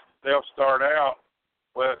kids, they'll start out,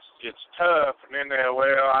 well, it's tough, and then I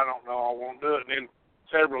don't know, I won't do it, and then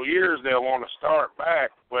several years they'll want to start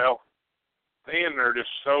back. Well, then they're just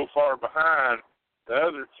so far behind the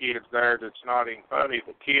other kids there that's not even funny.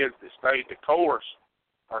 The kids that stayed the course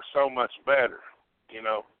are so much better.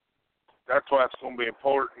 That's why it's going to be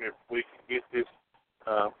important if we can get this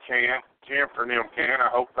camp. Jennifer and them can. I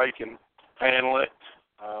hope they can handle it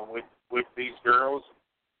with these girls.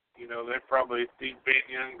 These big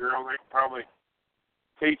young girls, they could probably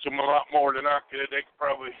teach them a lot more than I could. They could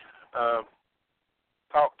probably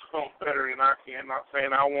talk to them better than I can. Not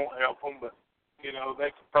saying I won't help them, but they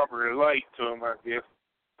could probably relate to them, I guess,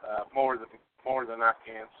 more than I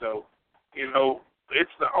can. So,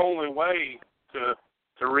 it's the only way to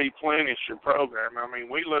replenish your program. I mean,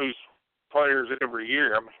 we lose players every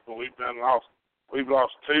year. I mean, we've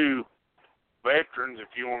lost 2 veterans,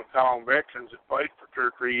 if you want to call them veterans, that played for 2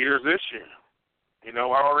 or 3 years this year,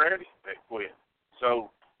 already that quit.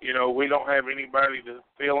 So, we don't have anybody to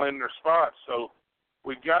fill in their spots. So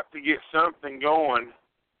we got to get something going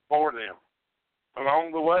for them.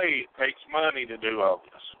 Along the way, it takes money to do all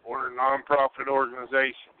this. We're a nonprofit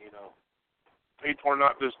organization, People are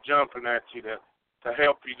not just jumping at you to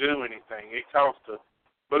help you do anything. It costs a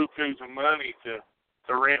bukus of money to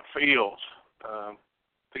rent fields,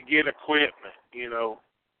 to get equipment, to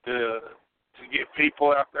get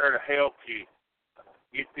people out there to help you,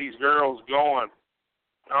 get these girls going.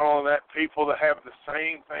 All of that, people that have the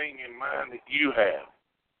same thing in mind that you have,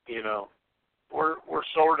 we're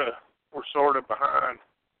sort of behind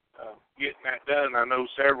getting that done. I know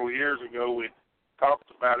several years ago we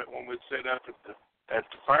talked about it when we'd sit up at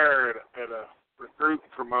the fair at a recruiting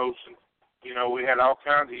promotion. We had all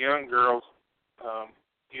kinds of young girls,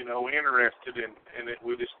 interested in it.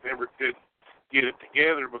 We just never could get it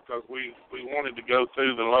together because we wanted to go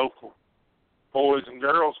through the local Boys and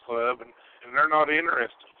Girls Club, and they're not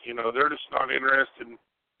interested. They're just not interested in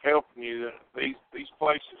helping you. These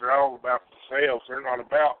places are all about themselves. They're not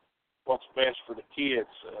about what's best for the kids.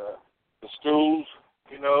 The schools,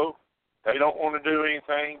 they don't want to do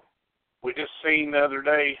anything. We just seen the other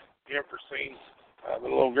day, Jennifer seen the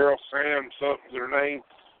little girl, Sam, something's her name.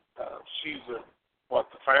 She's the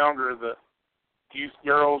founder of the youth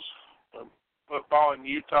girls football in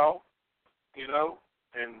Utah,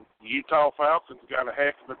 and the Utah Falcons got a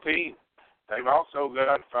heck of a team. They've also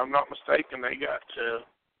got, if I'm not mistaken, they got,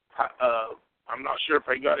 I'm not sure if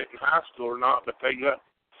they got it in high school or not, but they got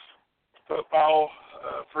football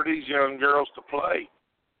for these young girls to play.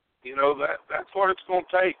 That's what it's going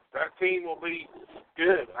to take. That team will be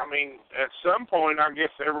good. I mean, at some point, I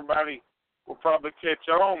guess everybody will probably catch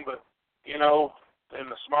on, but, in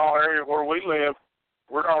the small area where we live,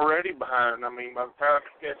 we're already behind. I mean, by the time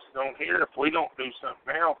it gets on here, if we don't do something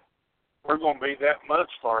now, we're going to be that much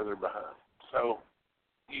farther behind. So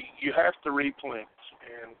you have to replenish,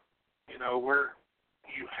 and, you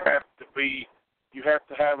have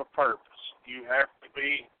to have a purpose. You have to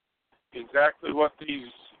be exactly what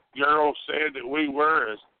these girls said that we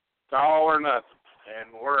were, is it's all or nothing,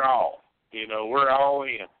 and we're all, we're all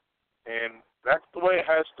in. And that's the way it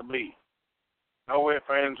has to be. No ifs,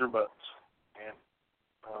 ands, or buts. And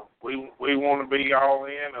we want to be all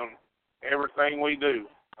in on everything we do.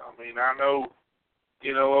 I mean, I know,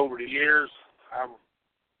 over the years,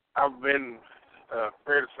 I've been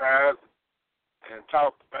criticized and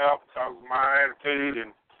talked about because of my attitude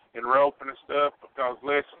and roping and stuff, because,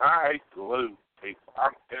 listen, I hate to lose, people.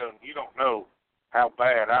 I'm telling you, you don't know how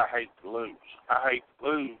bad I hate to lose. I hate to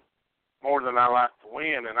lose more than I like to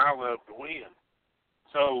win, and I love to win.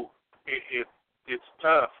 So it's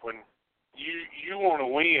tough when you want to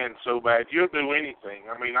win so bad. You'll do anything.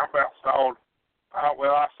 I mean, I sawed a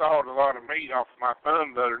lot of meat off my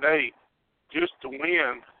thumb the other day just to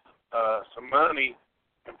win some money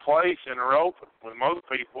and place in a open when most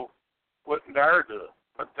people wouldn't dare do it.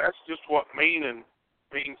 But that's just what meaning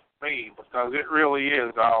means to me, because it really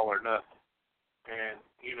is all or nothing. And,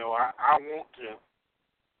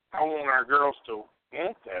 I want our girls to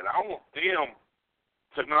want that. I want them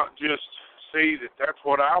to not just see that that's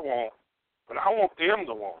what I want, but I want them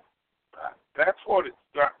to want it. That's what it's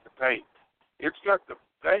got to take.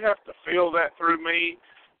 They have to feel that through me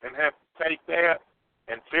and have to take that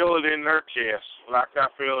and feel it in their chest like I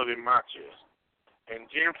feel it in my chest. And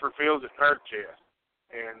Jennifer feels it in her chest.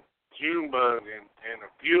 And Junebug and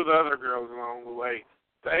a few of the other girls along the way,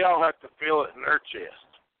 they all have to feel it in their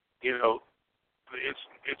chest.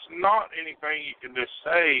 It's not anything you can just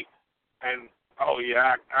say and, oh,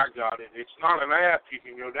 yeah, I got it. It's not an app you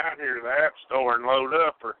can go down here to the app store and load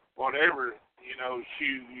up or whatever. You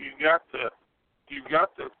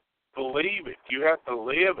got to believe it. You have to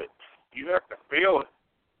live it. You have to feel it.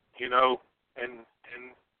 And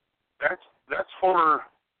that's where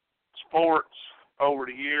sports over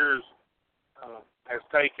the years has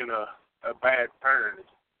taken a bad turn.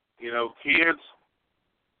 Kids,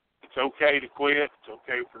 it's okay to quit. It's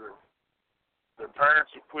okay for their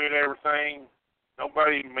parents to quit everything.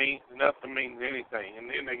 Nothing means anything. And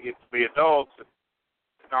then they get to be adults, and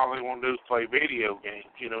all they want to do is play video games.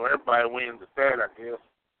 Everybody wins at that, I guess.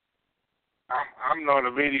 I'm not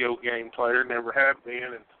a video game player, never have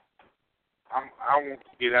been, and I want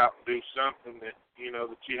to get out and do something that,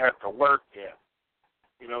 that you have to work at.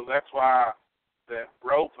 That's why that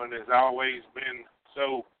roping has always been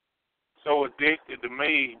so addicted to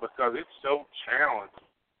me, because it's so challenging.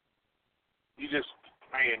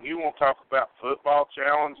 You want to talk about football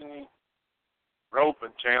challenging you,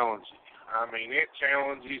 roping challenging you. I mean, it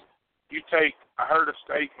challenges I heard a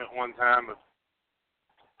statement one time of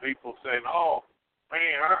people saying, "Oh,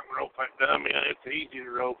 man, I can rope that dummy. It's easy to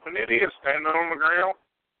rope." And it is, standing on the ground.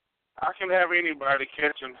 I can have anybody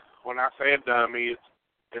catching. When I say a dummy,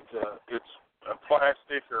 it's a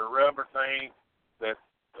plastic or a rubber thing that's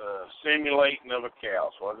simulating of a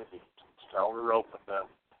cow. So it is. It's called a rope dummy.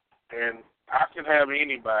 And I can have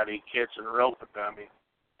anybody catching a rope dummy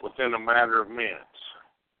within a matter of minutes.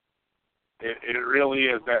 It really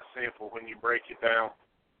is that simple when you break it down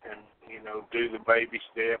and, do the baby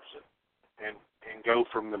steps and go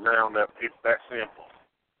from the ground up. It's that simple.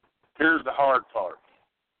 Here's the hard part.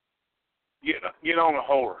 Get on a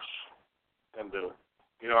horse and do it.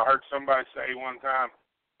 I heard somebody say one time,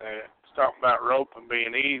 talking about roping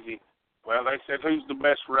being easy. Well, they said, who's the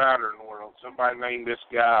best rider in the world? Somebody named this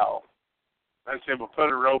guy. They said, well, put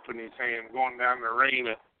a rope in his hand, going down the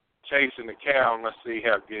arena, chasing the cow, and let's see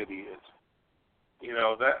how good he is.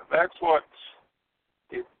 That's what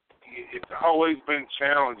it's always been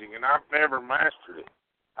challenging, and I've never mastered it.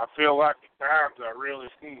 I feel like at times I really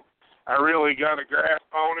got a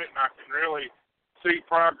grasp on it, and I can really see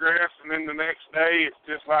progress, and then the next day it's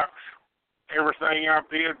just like everything I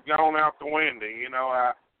did gone out the window. It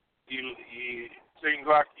seems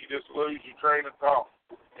like you just lose your train of thought,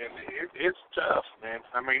 and it's tough, man.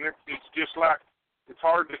 I mean, it's just like, it's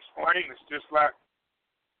hard to explain. It's just like,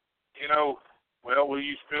 well, we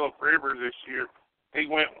used Philip Rivers this year. He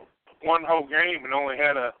went one whole game and only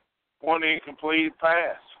had one incompleted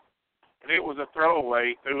pass. And it was a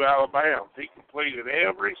throwaway through Alabama. He completed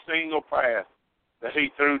every single pass that he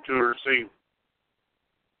threw to a receiver.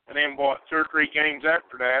 And then, 2 or 3 games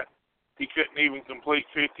after that, he couldn't even complete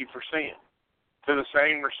 50% to the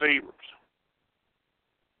same receivers.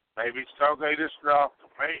 Maybe it's because they just dropped them.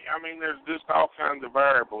 There's just all kinds of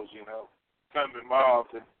variables, come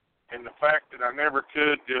involved. And the fact that I never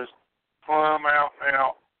could just plumb out and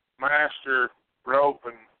out master rope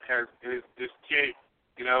and has just kicked,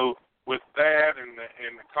 with that and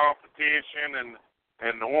the competition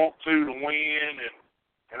and the want to win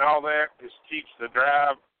and all that just keeps the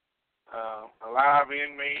drive alive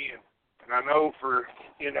in me. And I know for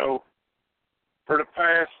the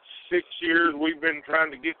past 6 years we've been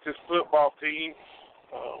trying to get this football team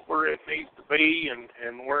where it needs to be, and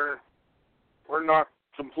we're not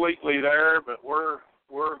completely there, but we're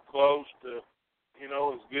close to,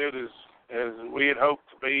 as good as we had hoped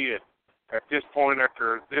to be at this point.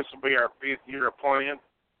 After this will be our 5th year of playing.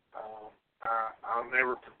 I'll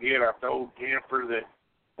never forget. I told Jennifer that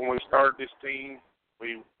when we started this team,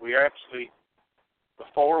 we actually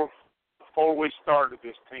before we started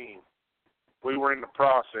this team, we were in the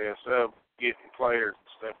process of getting players and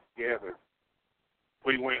stuff together.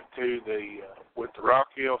 We went to with the Rock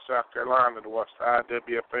Hill, South Carolina, to watch the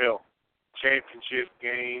IWFL championship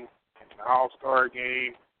game and the All-Star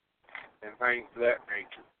game and things of that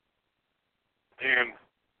nature. And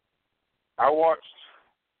I watched,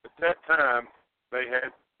 at that time, they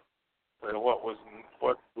had what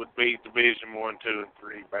would be Division 1, 2, and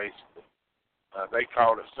 3, basically. They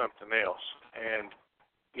called it something else. And,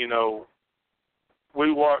 we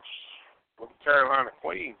watched with the Carolina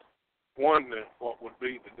Queens won what would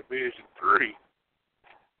be the Division 3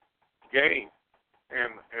 game.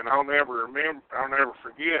 And I'll never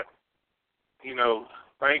forget,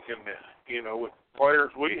 thinking that, with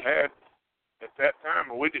players we had at that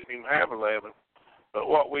time, and we didn't even have 11, but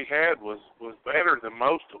what we had was better than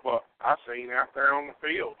most of what I seen out there on the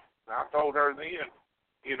field. And I told her then,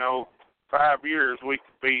 5 years we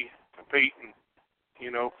could be competing,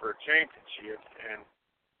 for a championship. And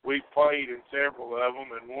we played in several of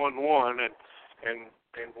them and won one, and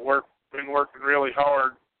been working really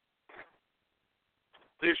hard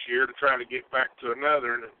this year to try to get back to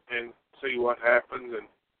another and see what happens. And,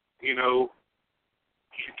 you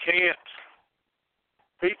can't,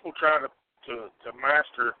 people try to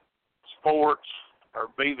master sports or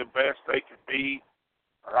be the best they can be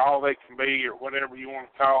or all they can be or whatever you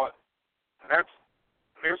want to call it. And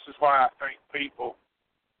this is why I think people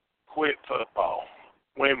quit football,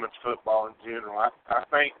 women's football in general. I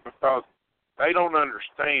think because they don't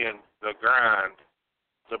understand the grind.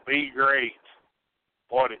 To be great,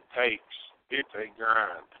 what it takes, it's a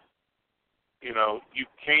grind. You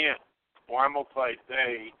can't, well, I'm going to play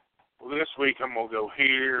today. Well, this week I'm going to go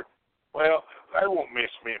here. Well, they won't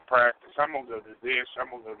miss me in practice. I'm going to go do this. I'm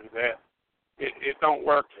going to go do that. It don't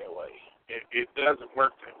work that way. It doesn't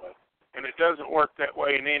work that way. And it doesn't work that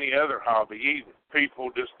way in any other hobby either.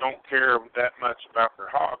 People just don't care that much about their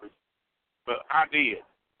hobby. But I did.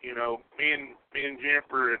 Me and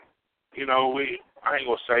Jennifer, and, I ain't going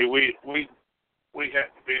to say we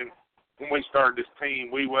hadn't been when we started this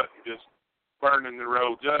team, we wasn't just burning the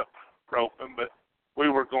roads up roping, but we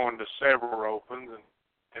were going to several ropings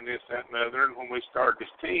and this, that, and the other. And when we started this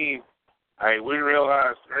team, hey, we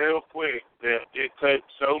realized real quick that it took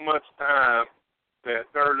so much time that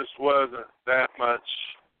there just wasn't that much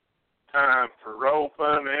time for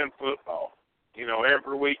roping and football. You know,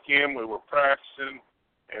 every weekend we were practicing.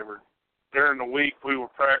 During the week we were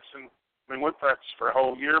practicing. I mean, we practiced for a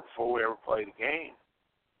whole year before we ever played a game.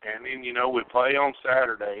 And then, you know, we play on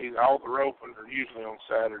Saturdays. All the ropings are usually on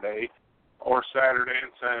Saturday or Saturday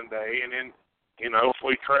and Sunday. And then, you know, if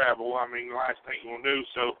we travel, I mean, the last thing you want to do.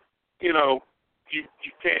 So, you know, you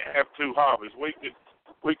can't have two hobbies. We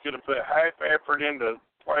could have put half effort into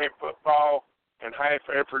playing football and half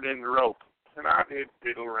effort into roping. And I did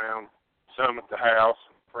fiddle around some at the house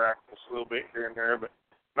and practice a little bit here and there, but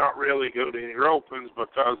not really go to any ropings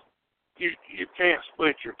because you can't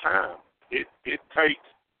split your time. It takes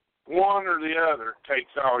one or the other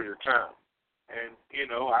takes all your time. And, you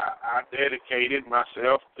know, I dedicated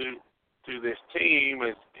myself to this team,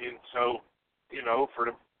 and so, you know, for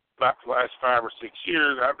about the last 5 or 6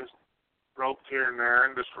 years, I just roped here and there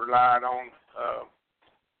and just relied on,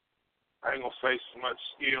 I ain't gonna say so much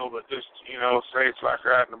skill, but just, you know, say it's like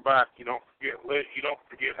riding a bike. You don't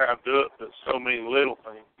forget how to do it, but so many little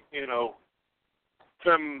things. You know,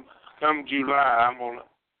 come July, I'm gonna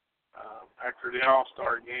after the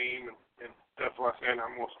All-Star game and stuff like that,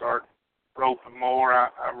 I'm gonna start roping more.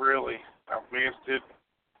 I've missed it.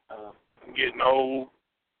 I'm getting old.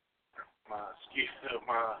 My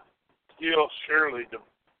skills surely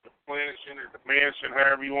diminishing,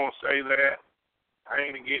 however you want to say that. I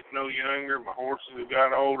ain't getting no younger. My horses have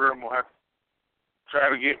got older. I'm going to have to try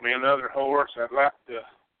to get me another horse. I'd like to,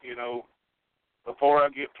 you know, before I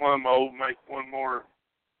get plumb old, make one more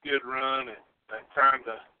good run and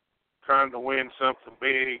trying to win something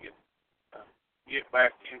big and get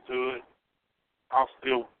back into it. I'll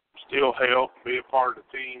still help and be a part of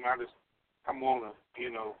the team. I'm just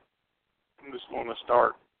going to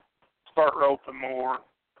start roping more.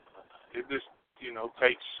 It just, you know,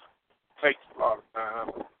 takes a lot of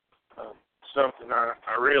time. Something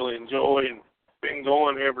I really enjoy and been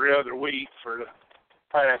going every other week for the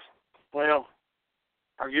past, well,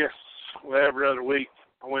 I guess every other week.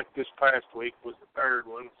 I went this past week was the third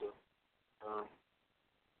one. So,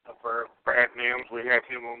 for Brad Nims, we had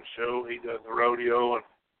him on the show. He does the rodeo and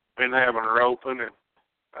been having a roping, and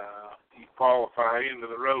he qualified into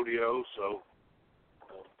the rodeo. So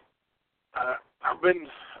I've been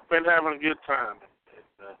having a good time.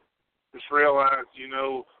 Just realized, you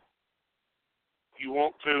know, you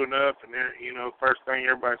want to enough, and there, you know, first thing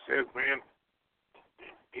everybody says, man,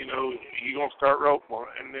 you know, you're going to start roping more.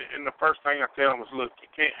 And the first thing I tell them is, look, you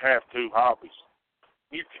can't have two hobbies.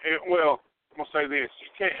 Well, I'm going to say this,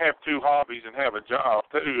 you can't have two hobbies and have a job,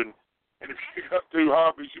 too. And if you got two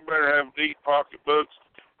hobbies, you better have deep pocketbooks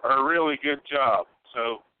or a really good job.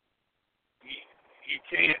 So you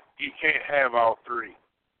can't have all three,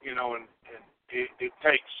 you know, and it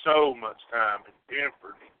takes so much time and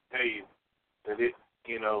effort to tell you that it,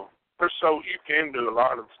 you know, you can do a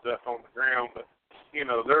lot of stuff on the ground, but, you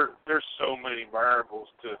know, there's so many variables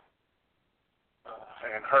to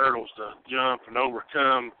and hurdles to jump and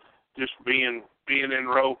overcome just being in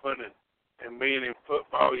roping and being in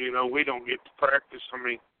football. You know, we don't get to practice. I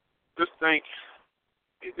mean, just think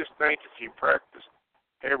if you practice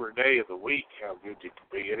every day of the week how good you can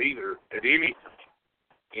be at anything,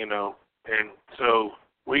 you know. And so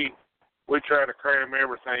we try to cram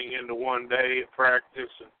everything into one day at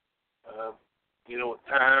practice, and you know, at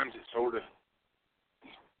times it sort of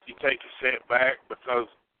you take a setback because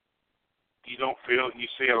you don't feel. You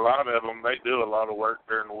see a lot of them, they do a lot of work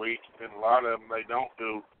during the week, and a lot of them they don't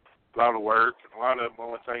do a lot of work, and a lot of them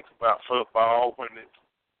only think about football when it's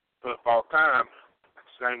football time.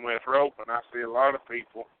 Same with roping. I see a lot of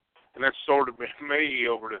people, and that's sort of been me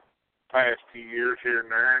over the past few years here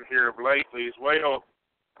and there, and here of lately as well.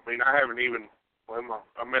 I mean, I haven't even,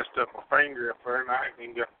 I messed up my finger up there, and I haven't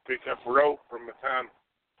even got to pick up a rope from the time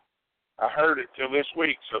I heard it till this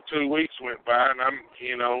week. So 2 weeks went by, and I'm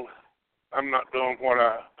not doing what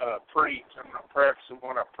I preach. I'm not practicing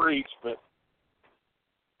what I preach, but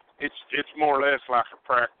it's more or less like a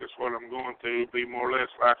practice. What I'm going to be more or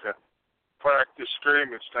less like a practice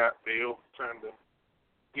scrimmage type deal, trying to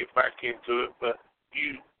get back into it. But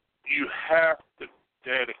you have to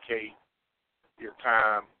dedicate your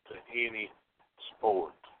time to any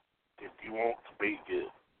sport if you want to be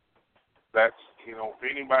good. That's, you know, if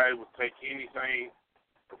anybody would take anything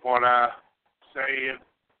from what I said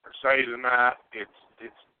or say tonight, it's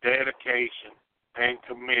dedication and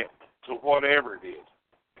commitment to whatever it is.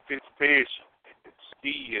 If it's fishing, if it's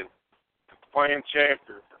skiing, if it's playing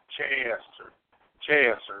checkers or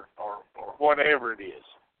chess or whatever it is,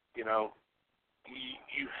 you know,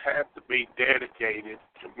 you have to be dedicated,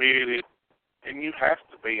 committed, and you have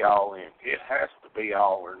to be all in. It has to be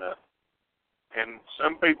all or nothing. And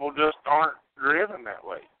some people just aren't driven that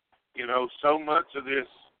way. You know, so much of this,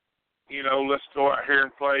 you know, let's go out here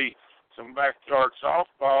and play some backyard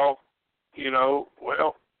softball, you know,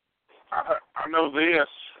 well, I know this,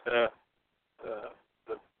 the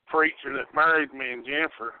preacher that married me and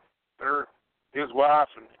Jennifer, his wife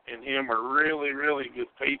and him are really, really good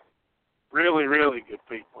people. Really, really good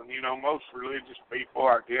people. And, you know, most religious people,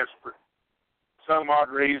 I guess, for some odd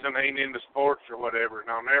reason, ain't into sports or whatever. And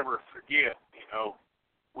I'll never forget, you know,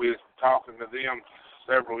 we was talking to them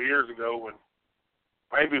several years ago when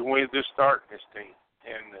we were just starting this team.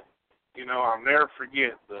 And, you know, I'll never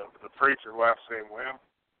forget the preacher wife saying, well,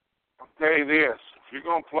 I'll tell you this, if you're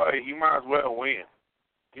going to play, you might as well win.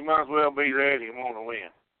 You might as well be ready and want to win.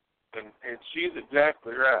 And she's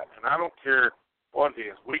exactly right. And I don't care what it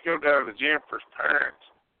is. We go down to Jennifer's parents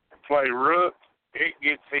and play rook, it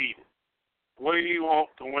gets heated. What do you want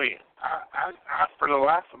to win? I for the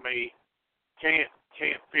life of me, can't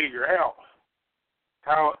figure out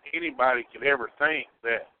how anybody could ever think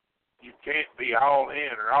that you can't be all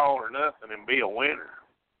in or all or nothing and be a winner.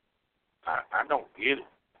 I don't get it.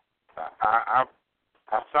 I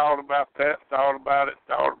thought about that, thought about it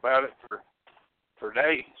for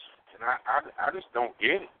days, and I just don't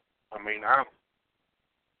get it. I mean,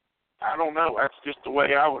 I don't know. That's just the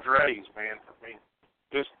way I was raised, man. I mean,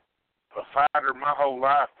 just a fighter my whole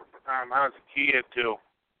life from the time I was a kid till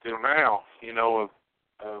now, you know,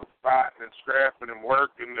 of fighting and scrapping and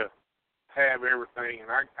working to have everything. And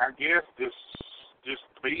I guess just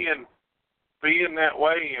being that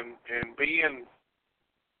way and being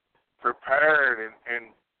prepared and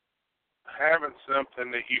having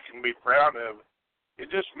something that you can be proud of, it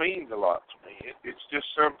just means a lot to me. It's just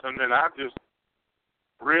something that I just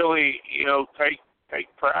really, you know, take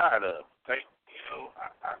pride of.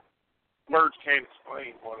 Words can't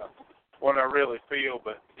explain what I really feel,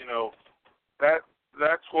 but you know,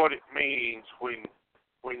 that's what it means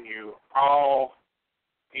when you all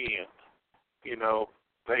in. You know,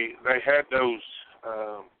 they had those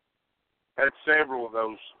had several of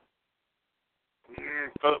those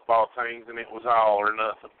football things, and it was all or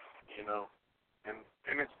nothing. You know, and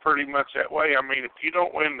it's pretty much that way. I mean, if you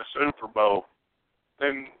don't win the Super Bowl,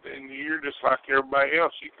 then you're just like everybody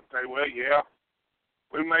else. You can say, well, yeah,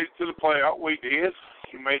 we made it to the playoffs. We did.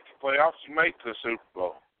 You made the playoffs. You made it to the Super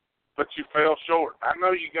Bowl. But you fell short. I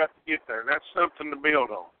know you got to get there. That's something to build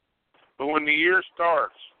on. But when the year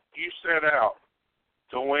starts, you set out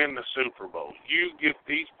to win the Super Bowl. You get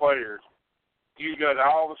these players. You got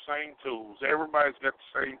all the same tools. Everybody's got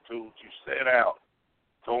the same tools. You set out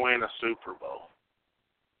to win a Super Bowl.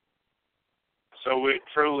 So it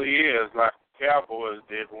truly is like Cowboys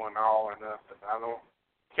did one all or nothing.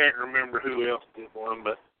 Can't remember who else did one,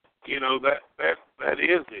 but you know that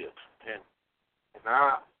is it. And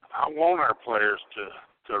I want our players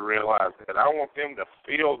to realize that. I want them to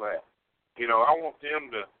feel that. You know, I want them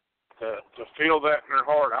to feel that in their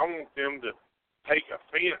heart. I want them to take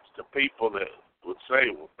offense to people that would say,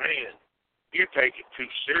 well, man, you take it too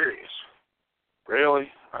serious. Really?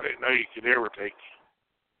 I didn't know you could ever take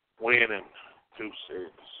winning too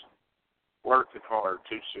serious. Working hard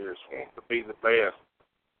too serious. Wanting to be the best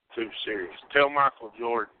too serious. Tell Michael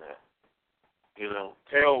Jordan that. You know,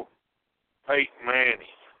 tell Peyton Manning,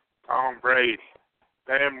 Tom Brady,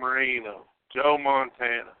 Dan Marino, Joe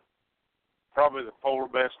Montana, probably the 4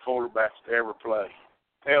 best quarterbacks to ever play.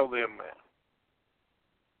 Tell them that.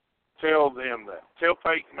 Tell them that. Tell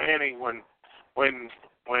Peyton Manning when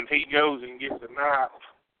he goes and gets a knife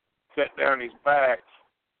cut down his back,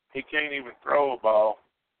 he can't even throw a ball,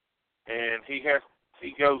 and he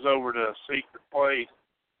goes over to a secret place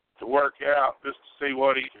to work out just to see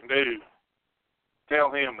what he can do.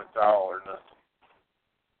 Tell him it's all or nothing.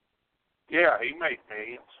 Yeah, he made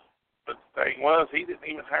millions, but the thing was he didn't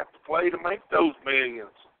even have to play to make those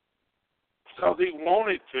millions because he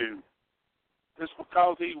wanted to. Just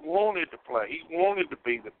because he wanted to play. He wanted to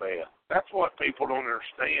be the best. That's what people don't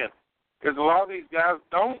understand. Because a lot of these guys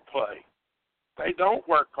don't play. They don't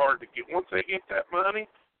work hard to get. Once they get that money,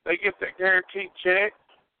 they get that guaranteed check,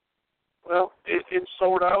 well, it's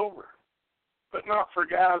sort of over. But not for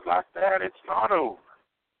guys like that. It's not over.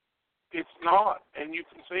 It's not. And you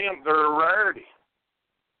can see them. They're a rarity.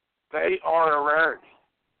 They are a rarity.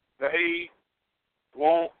 They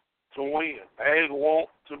want to win. They want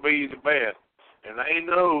to be the best. And they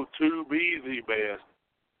know to be the best,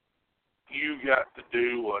 you got to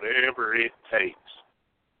do whatever it takes.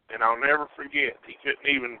 And I'll never forget, he couldn't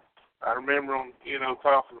even, I remember him,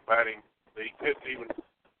 talking about him, he couldn't even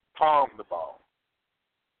palm the ball.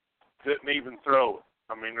 Couldn't even throw it.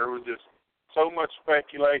 I mean, there was just so much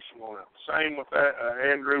speculation on it. Same with that,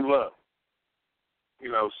 Andrew Luck.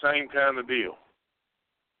 Same kind of deal.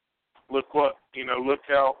 Look where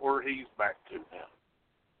he's back to now.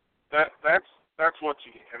 That's what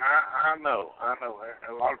you get. And I know,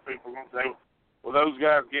 a lot of people are going to say, well, those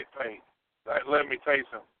guys get paid. Let me tell you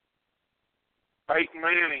something. Peyton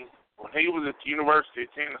Manning, when he was at the University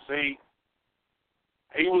of Tennessee,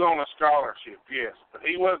 he was on a scholarship, yes, but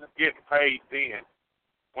he wasn't getting paid then.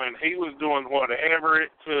 When he was doing whatever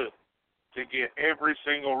it took to get every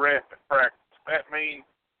single rep at practice. If that means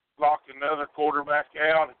lock another quarterback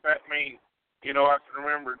out, if that means, I can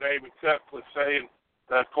remember David Cutcliffe saying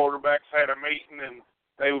the quarterbacks had a meeting and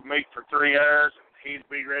they would meet for 3 hours and he'd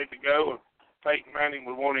be ready to go, and Peyton Manning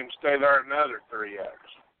would want him to stay there another 3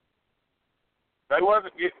 hours. They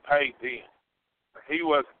wasn't getting paid then. He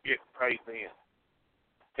wasn't getting paid then.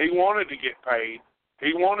 He wanted to get paid.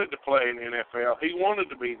 He wanted to play in the NFL. He wanted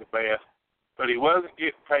to be the best, but he wasn't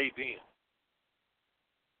getting paid then.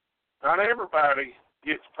 Not everybody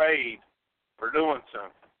gets paid for doing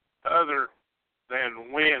something other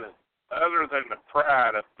than winning, other than the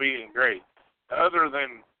pride of being great, other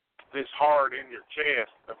than this heart in your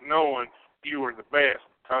chest of knowing you were the best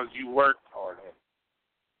because you worked hard at it.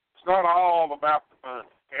 It's not all about the money.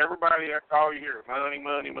 Everybody I call you here, money,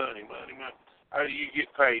 money, money, money, money. How do you get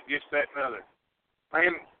paid? This, that, and other.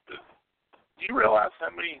 Man, do you realize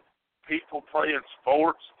how many people play in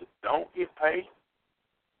sports that don't get paid?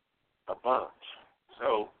 A bunch.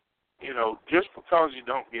 So, just because you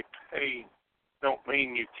don't get paid don't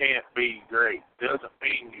mean you can't be great. Doesn't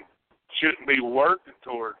mean you shouldn't be working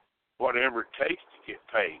toward whatever it takes to get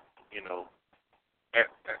paid. At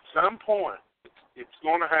some point, it's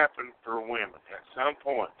going to happen for women. At some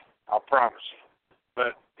point, I'll promise you.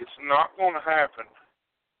 But it's not going to happen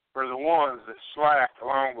for the ones that slack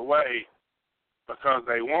along the way because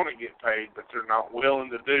they want to get paid, but they're not willing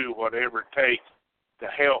to do whatever it takes to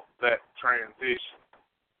help that transition.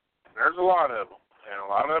 And there's a lot of them, and a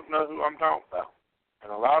lot of them know who I'm talking about.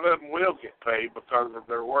 And a lot of them will get paid because of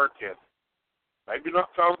their work ethic. Maybe not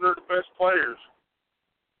because they're the best players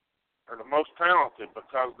or the most talented,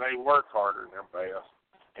 because they work harder than their best.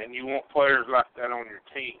 And you want players like that on your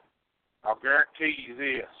team. I'll guarantee you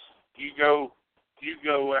this. You go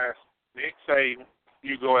ask Nick Saban,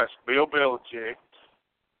 you go ask Bill Belichick,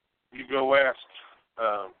 you go ask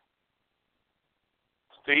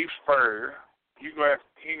Steve Spurrier, you go ask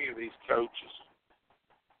any of these coaches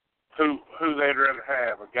who they'd rather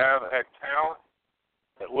have, a guy that had talent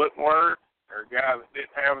that wouldn't work, or a guy that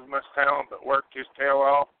didn't have as much talent but worked his tail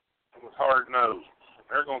off and was hard-nosed. And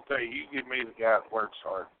they're going to tell you, you give me the guy that works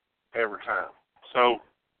hard every time. So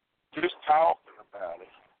just talking about it,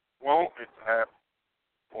 want it to happen,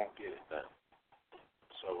 won't get it done.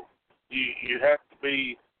 So you have to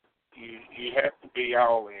be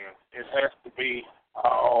all in. It has to be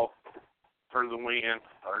all for the win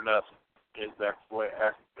or nothing. That's the way it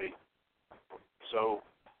has to be. So,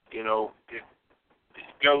 it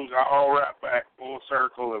goes all right back full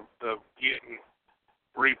circle of getting,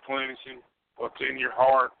 replenishing what's in your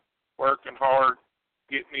heart, working hard,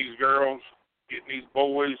 getting these girls, getting these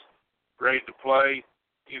boys ready to play.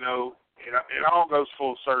 It all goes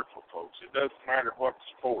full circle, folks. It doesn't matter what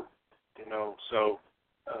the sport, So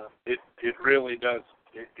it really does.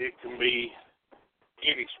 It can be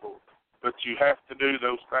any sport, but you have to do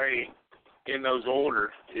those things in those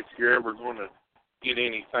orders if you're ever going to get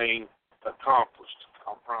anything accomplished.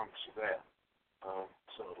 I'll promise you that.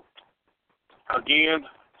 So again,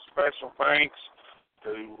 special thanks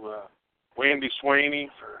to Wendy Sweeney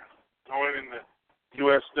for joining the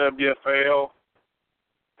USWFL.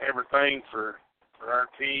 Everything for our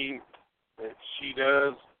team that she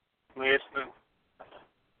does, listening.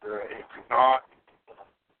 If you're not,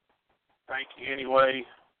 thank you anyway.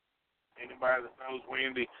 Anybody that knows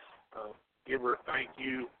Wendy, give her a thank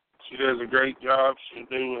you. She does a great job. She'll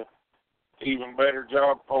do an even better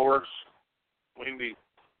job for us. Wendy,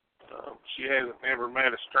 she hasn't never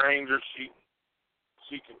met a stranger. She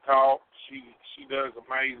can talk. She does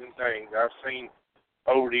amazing things. I've seen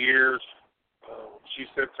over the years. She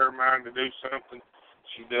sets her mind to do something,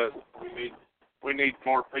 she does it. We need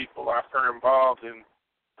more people like her involved in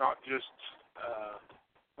not just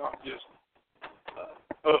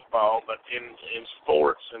football, but in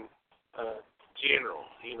sports and general.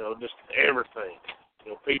 Just everything.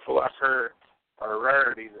 People like her are a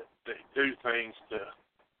rarity that do things to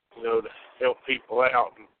help people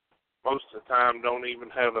out. And most of the time don't even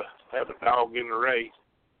have a dog in the race.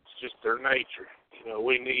 It's just their nature. You know,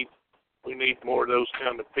 we need more of those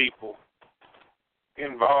kind of people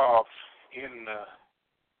involved in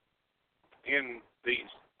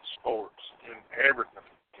these sports and everything.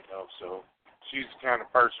 You know, so she's the kind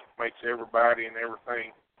of person that makes everybody and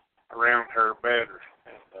everything around her better,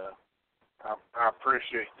 and I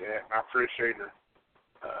appreciate that. And I appreciate her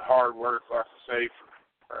hard work, like I say,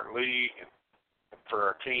 for our league and for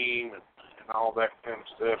our team and all that kind of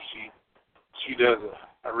stuff. She does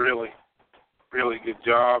a really, really good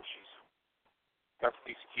job. She's got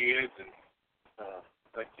these kids, and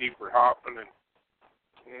they keep her hopping, and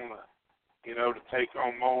you know, to take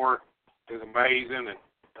on more is amazing, and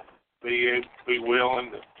be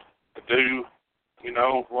willing to do, you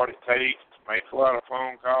know, what it takes to make a lot of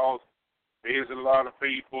phone calls, visit a lot of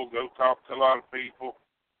people, go talk to a lot of people,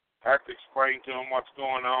 have to explain to them what's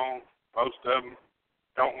going on. Most of them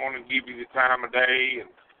don't want to give you the time of day, and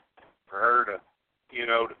for her to, you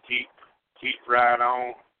know, to keep right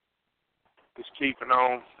on, just keeping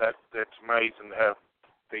on, that's amazing to have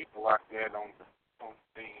people like that on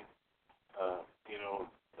the team. You know,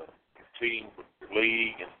 the team, the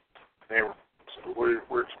league, and everything. So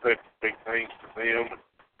we're expecting big things for them.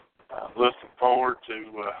 And looking forward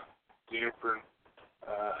to Jennifer and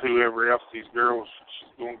whoever else these girls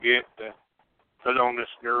she's going to get to put on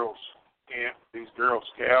this girls' camp, these Girl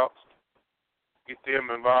Scouts, get them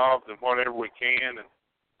involved in whatever we can. And,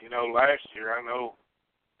 you know, last year, I know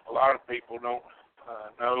a lot of people don't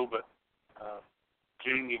know, but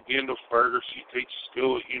Junior Gendelsberger, she teaches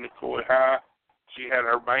school at Unicoi High. She had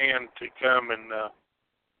her band to come and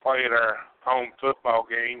play at our home football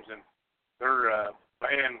games, and their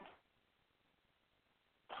band,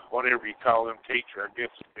 whatever you call them, teacher, I guess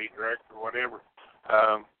it'd be director, whatever,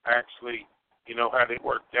 actually, you know, had it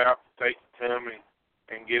worked out, they could come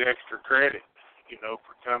and get extra credit, you know,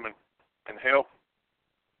 for coming and helping,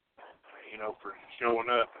 you know, for showing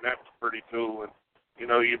up, and that was pretty cool. And, you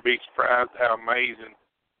know, you'd be surprised how amazing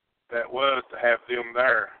that was to have them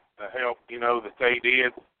there, the help, you know, that they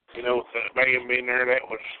did. You know, with the band being there, that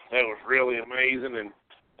was really amazing. And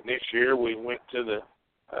this year we went to the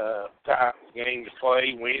Titans game to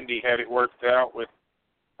play. Wendy had it worked out with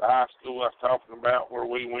the high school I was talking about where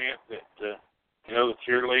we went, that, you know, the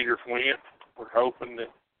cheerleaders went. We're hoping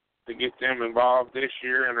to get them involved this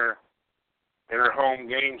year in our home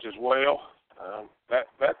games as well.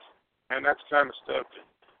 That's kind of stuff that,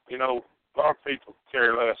 you know, a lot of people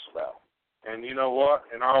care less about. And you know what?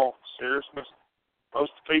 In all seriousness,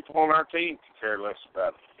 most of the people on our team can care less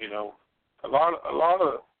about it. You know, a lot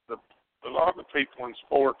of the people in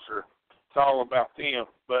sports it's all about them.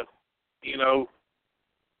 But you know,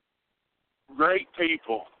 great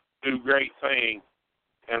people do great things,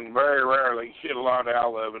 and very rarely get a lot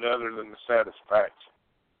out of it other than the satisfaction,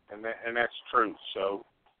 and that's true. So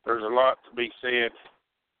there's a lot to be said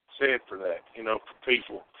for that. You know, for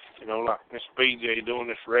people. You know, like Miss BJ doing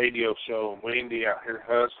this radio show, and Wendy out here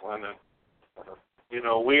hustling, and you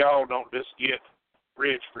know, we all don't just get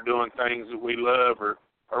rich for doing things that we love or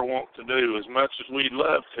want to do. As much as we'd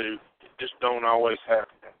love to, it just don't always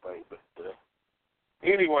happen that way. But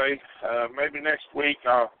anyway, maybe next week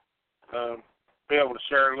I'll be able to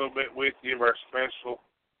share a little bit with you of our special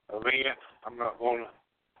event. I'm not going to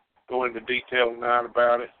go into detail tonight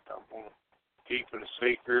about it. I'm going to keep it a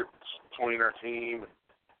secret between our team.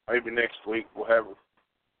 Maybe next week we'll have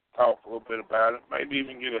talk a little bit about it. Maybe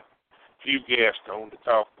even get a few guests on to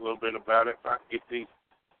talk a little bit about it. If I can get these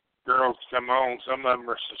girls to come on, some of them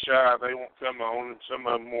are so shy they won't come on, and some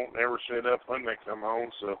of them won't ever shut up when they come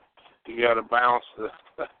on. So you got to balance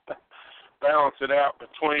it out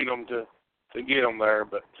between them to get them there.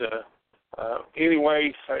 But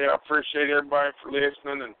anyway, I appreciate everybody for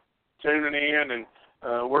listening and tuning in, and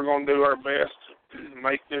we're going to do our best to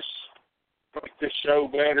make this show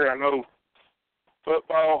better. I know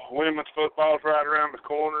women's football is right around the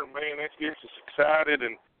corner. Man, that gets us excited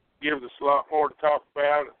and gives us a lot more to talk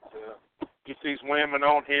about. Get these women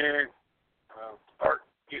on here, start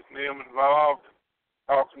getting them involved,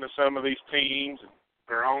 talking to some of these teams and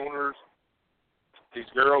their owners, these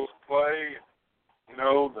girls play, you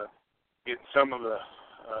know, getting some of the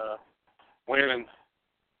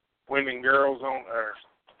winning girls on, or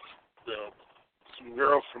some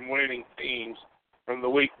girls from winning teams from the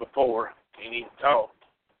week before, and even talk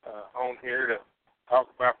on here to talk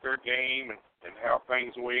about their game and how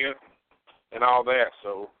things went and all that.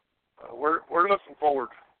 So we're looking forward.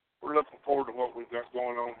 We're looking forward to what we've got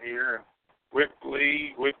going on here, and with the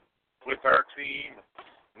league, with our team,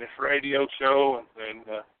 and this radio show,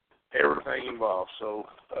 and everything involved. So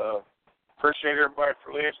appreciate everybody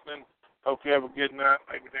for listening. Hope you have a good night.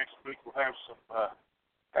 Maybe next week we'll have some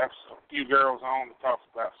few girls on to talk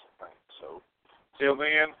about some things. So, till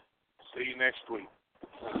then, see you next week.